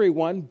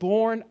everyone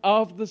born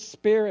of the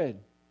Spirit.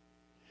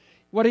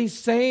 What he's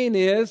saying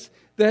is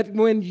that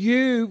when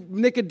you,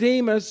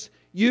 Nicodemus,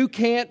 you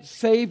can't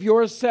save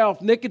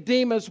yourself.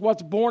 Nicodemus,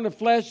 what's born of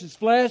flesh is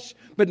flesh.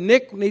 But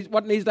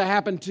what needs to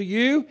happen to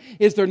you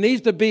is there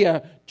needs to be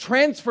a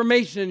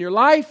transformation in your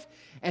life.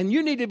 And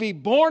you need to be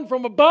born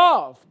from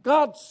above.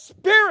 God's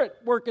Spirit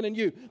working in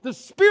you. The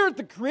Spirit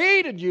that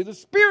created you. The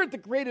Spirit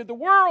that created the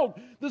world.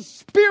 The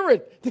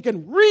Spirit that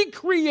can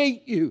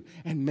recreate you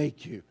and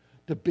make you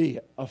to be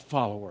a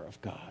follower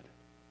of God.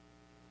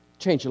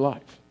 Change your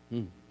life.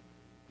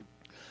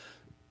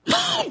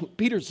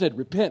 Peter said,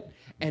 repent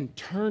and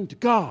turn to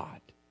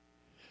God.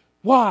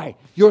 Why?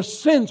 Your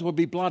sins will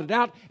be blotted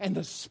out and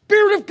the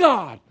Spirit of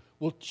God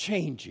will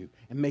change you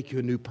and make you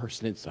a new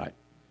person inside.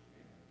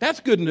 That's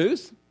good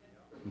news.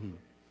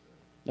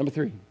 Number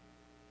 3.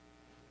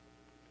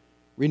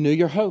 Renew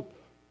your hope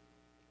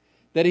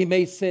that He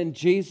may send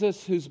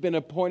Jesus who's been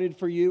appointed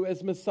for you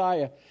as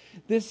Messiah.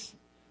 This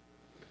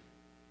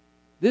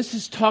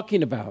is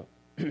talking about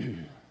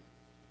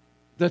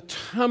the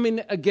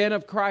coming again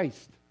of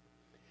Christ.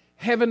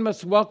 Heaven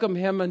must welcome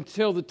Him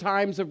until the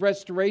times of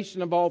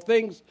restoration of all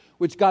things,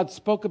 which God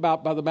spoke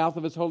about by the mouth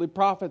of His holy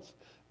prophets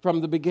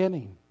from the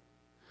beginning.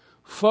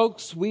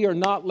 Folks, we are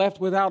not left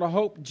without a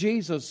hope.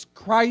 Jesus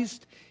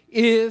Christ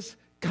is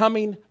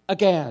coming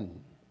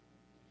again.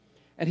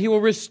 And He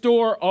will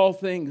restore all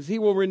things. He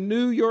will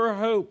renew your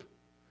hope.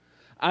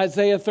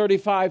 Isaiah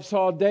 35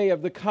 saw a day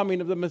of the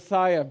coming of the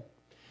Messiah.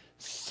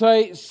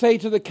 Say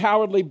to the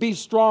cowardly, be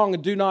strong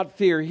and do not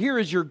fear. Here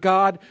is your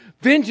God.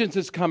 Vengeance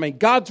is coming.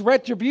 God's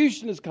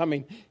retribution is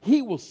coming.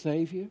 He will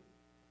save you.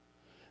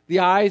 The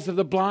eyes of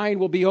the blind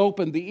will be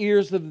opened. The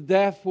ears of the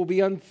deaf will be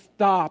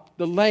unstopped.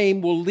 The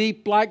lame will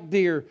leap like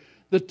deer.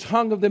 The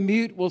tongue of the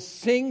mute will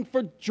sing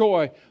for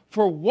joy.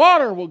 For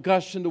water will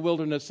gush in the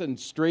wilderness and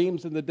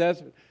streams in the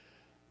desert.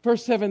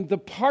 Verse 7, the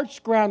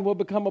parched ground will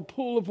become a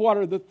pool of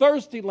water. The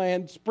thirsty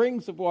land,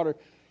 springs of water.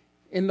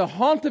 In the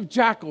haunt of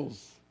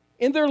jackals,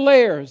 in their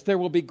lairs, there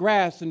will be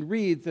grass and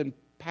reeds and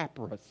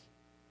papyrus.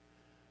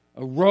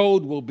 A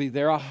road will be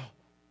there,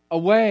 a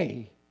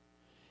way.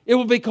 It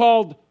will be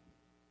called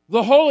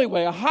the holy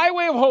way, a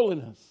highway of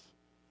holiness.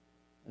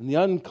 And the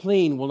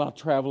unclean will not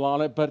travel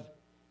on it, but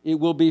it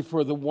will be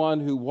for the one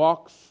who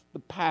walks the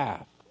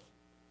path.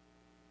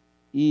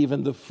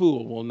 Even the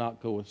fool will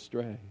not go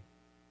astray.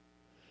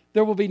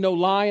 There will be no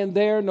lion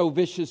there, no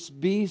vicious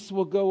beast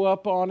will go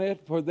up on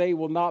it, for they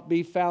will not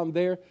be found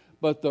there,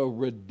 but the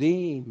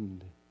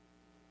redeemed,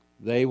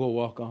 they will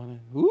walk on it.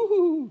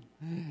 Woo-hoo.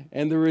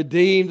 And the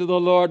redeemed of the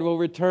Lord will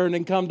return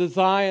and come to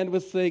Zion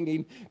with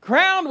singing,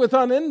 crowned with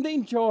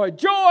unending joy.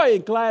 Joy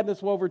and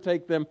gladness will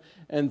overtake them,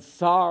 and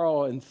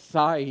sorrow and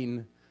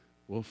sighing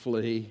will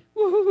flee.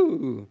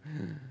 Woo-hoo.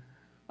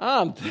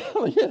 I'm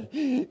telling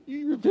you,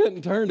 you repent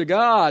and turn to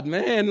God,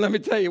 man. Let me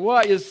tell you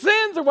what, your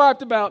sins are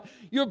wiped out.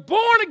 You're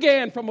born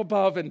again from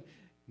above, and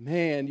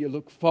man, you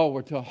look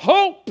forward to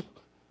hope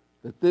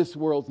that this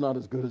world's not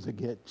as good as it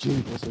gets.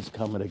 Jesus is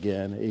coming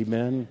again.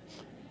 Amen.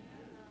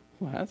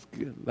 Well, that's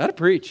good. That'll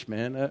preach,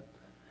 man.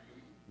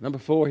 Number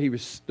 4, He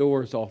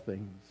restores all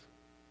things.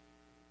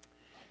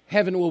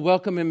 Heaven will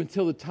welcome him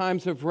until the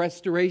times of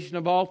restoration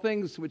of all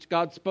things, which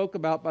God spoke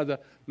about by the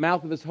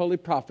mouth of his holy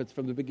prophets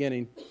from the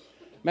beginning.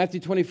 Matthew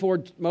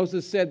 24,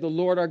 Moses said, the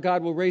Lord our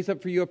God will raise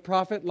up for you a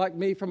prophet like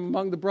me from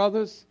among the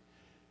brothers.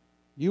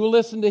 You will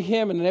listen to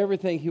him and in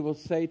everything he will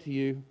say to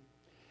you.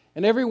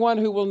 And everyone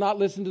who will not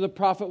listen to the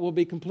prophet will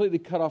be completely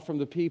cut off from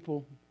the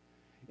people.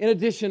 In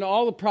addition,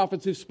 all the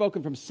prophets who've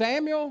spoken from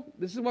Samuel,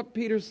 this is what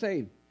Peter's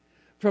saying,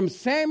 from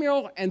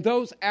Samuel and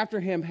those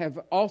after him have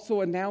also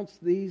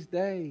announced these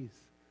days.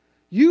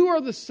 You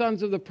are the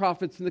sons of the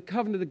prophets and the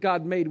covenant that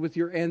God made with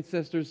your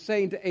ancestors,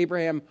 saying to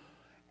Abraham,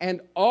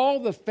 and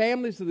all the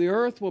families of the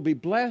earth will be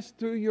blessed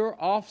through your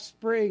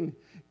offspring.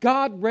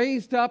 God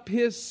raised up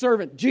his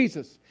servant,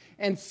 Jesus,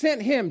 and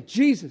sent him,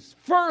 Jesus,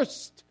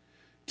 first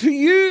to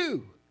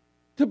you,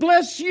 to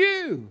bless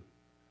you,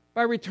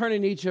 by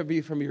returning each of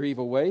you from your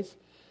evil ways.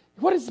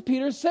 What is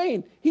Peter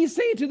saying? He's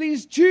saying to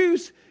these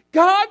Jews,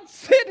 God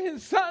sent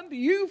his son to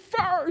you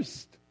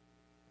first,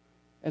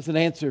 as an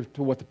answer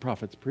to what the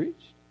prophets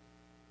preached.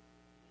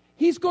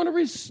 He's going to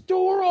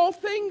restore all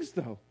things,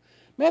 though.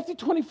 Matthew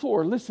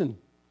 24, listen.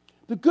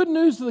 The good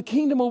news of the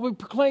kingdom will be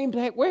proclaimed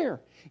at where?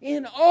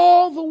 In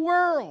all the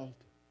world.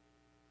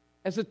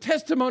 As a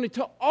testimony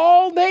to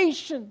all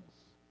nations.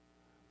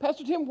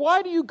 Pastor Tim,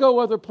 why do you go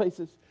other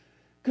places?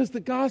 Because the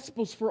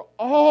gospel's for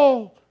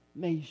all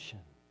nations.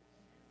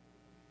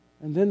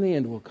 And then the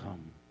end will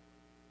come.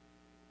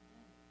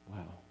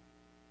 Wow.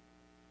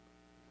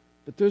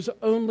 But there's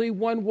only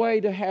one way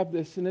to have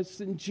this, and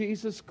it's in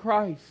Jesus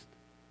Christ.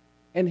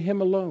 And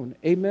him alone.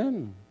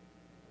 Amen.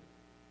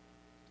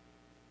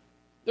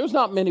 There's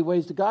not many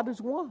ways to God. There's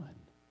one.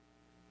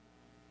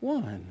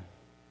 One.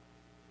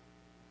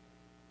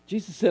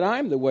 Jesus said, I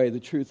am the way, the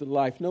truth, and the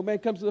life. No man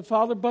comes to the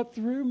Father but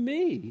through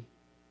me.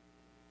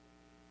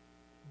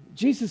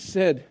 Jesus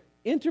said,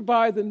 enter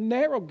by the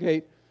narrow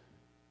gate,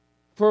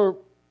 for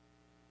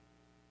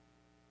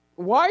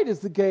wide is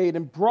the gate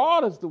and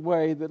broad is the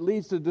way that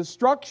leads to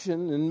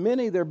destruction, and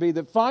many there be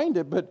that find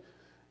it, but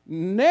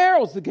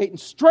narrow is the gate and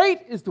straight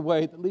is the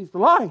way that leads to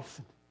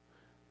life.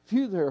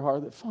 Few there are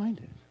that find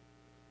it.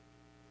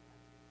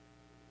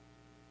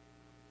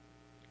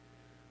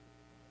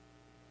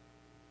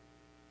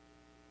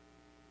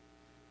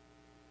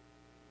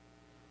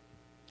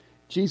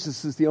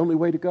 Jesus is the only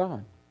way to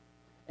God,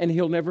 and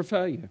he'll never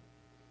fail you.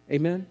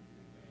 Amen?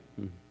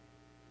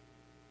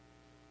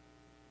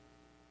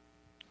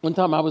 One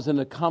time I was in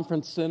a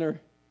conference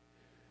center,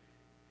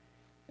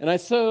 and I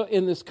saw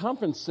in this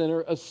conference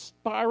center a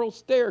spiral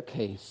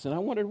staircase, and I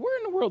wondered, where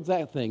in the world does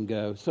that thing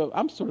go? So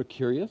I'm sort of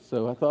curious,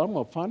 so I thought, I'm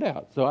going to find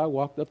out. So I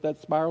walked up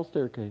that spiral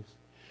staircase.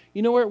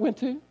 You know where it went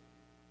to?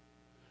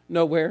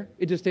 Nowhere.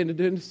 It just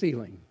ended in the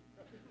ceiling.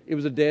 It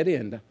was a dead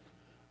end.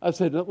 I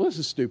said, well, this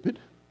is stupid.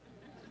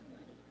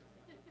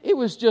 It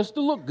was just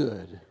to look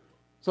good.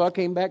 So I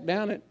came back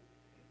down it.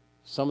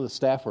 Some of the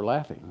staff were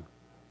laughing.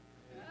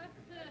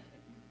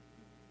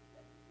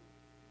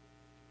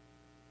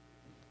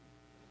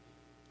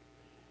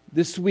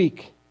 This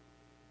week,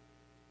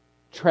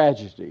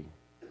 tragedy,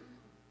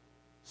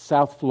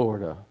 South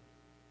Florida,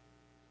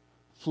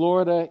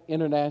 Florida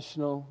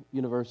International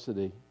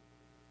University.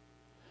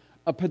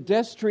 A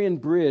pedestrian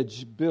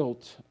bridge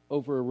built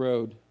over a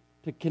road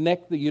to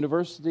connect the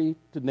university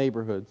to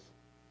neighborhoods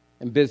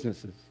and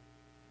businesses.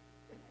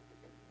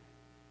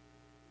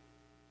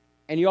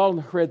 And you all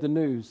read the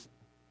news.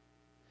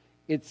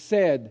 It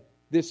said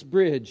this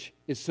bridge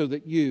is so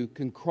that you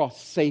can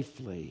cross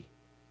safely.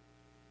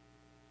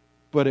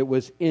 But it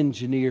was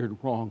engineered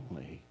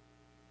wrongly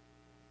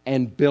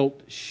and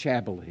built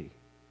shabbily.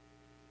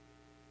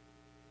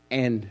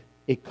 And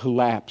it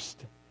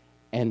collapsed,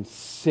 and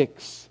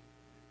 6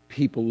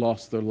 people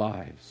lost their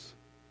lives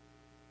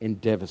in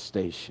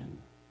devastation.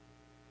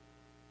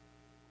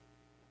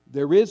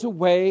 There is a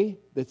way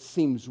that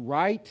seems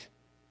right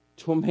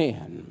to a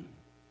man,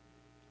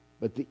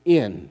 but the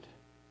end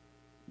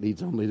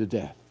leads only to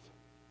death.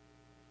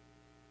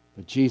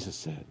 But Jesus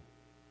said,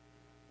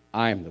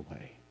 I am the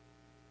way.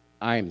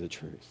 I am the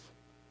truth.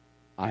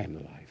 I am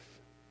the life.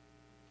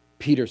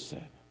 Peter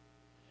said,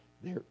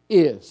 there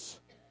is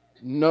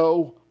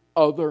no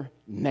other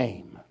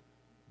name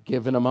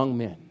given among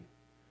men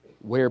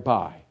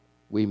whereby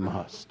we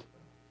must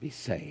be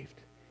saved.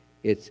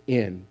 It's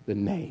in the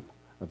name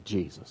of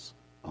Jesus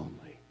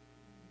only.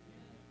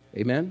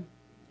 Amen?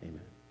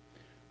 Amen.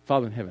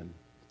 Father in heaven,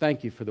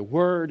 thank you for the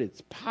word.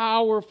 It's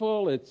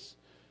powerful. It's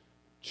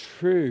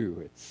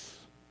true. It's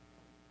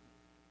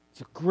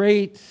a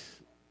great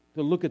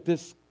to look at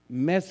this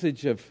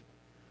message of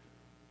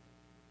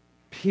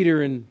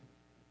Peter, and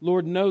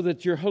Lord, know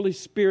that your Holy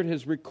Spirit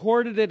has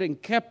recorded it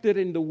and kept it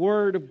in the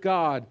Word of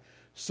God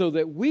so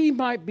that we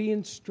might be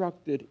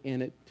instructed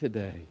in it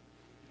today.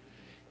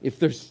 If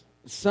there's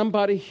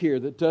somebody here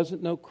that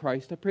doesn't know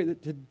Christ, I pray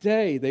that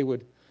today they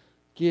would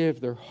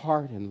give their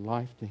heart and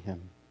life to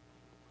Him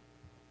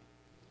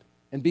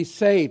and be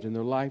saved and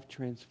their life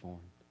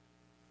transformed.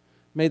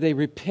 May they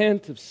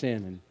repent of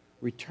sin and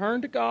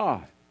return to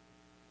God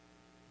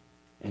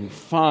and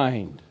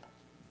find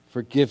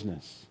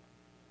forgiveness,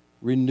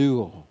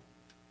 renewal,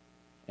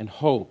 and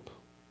hope.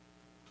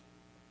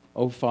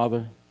 Oh,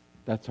 Father,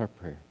 that's our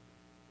prayer.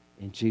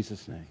 In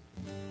Jesus' name.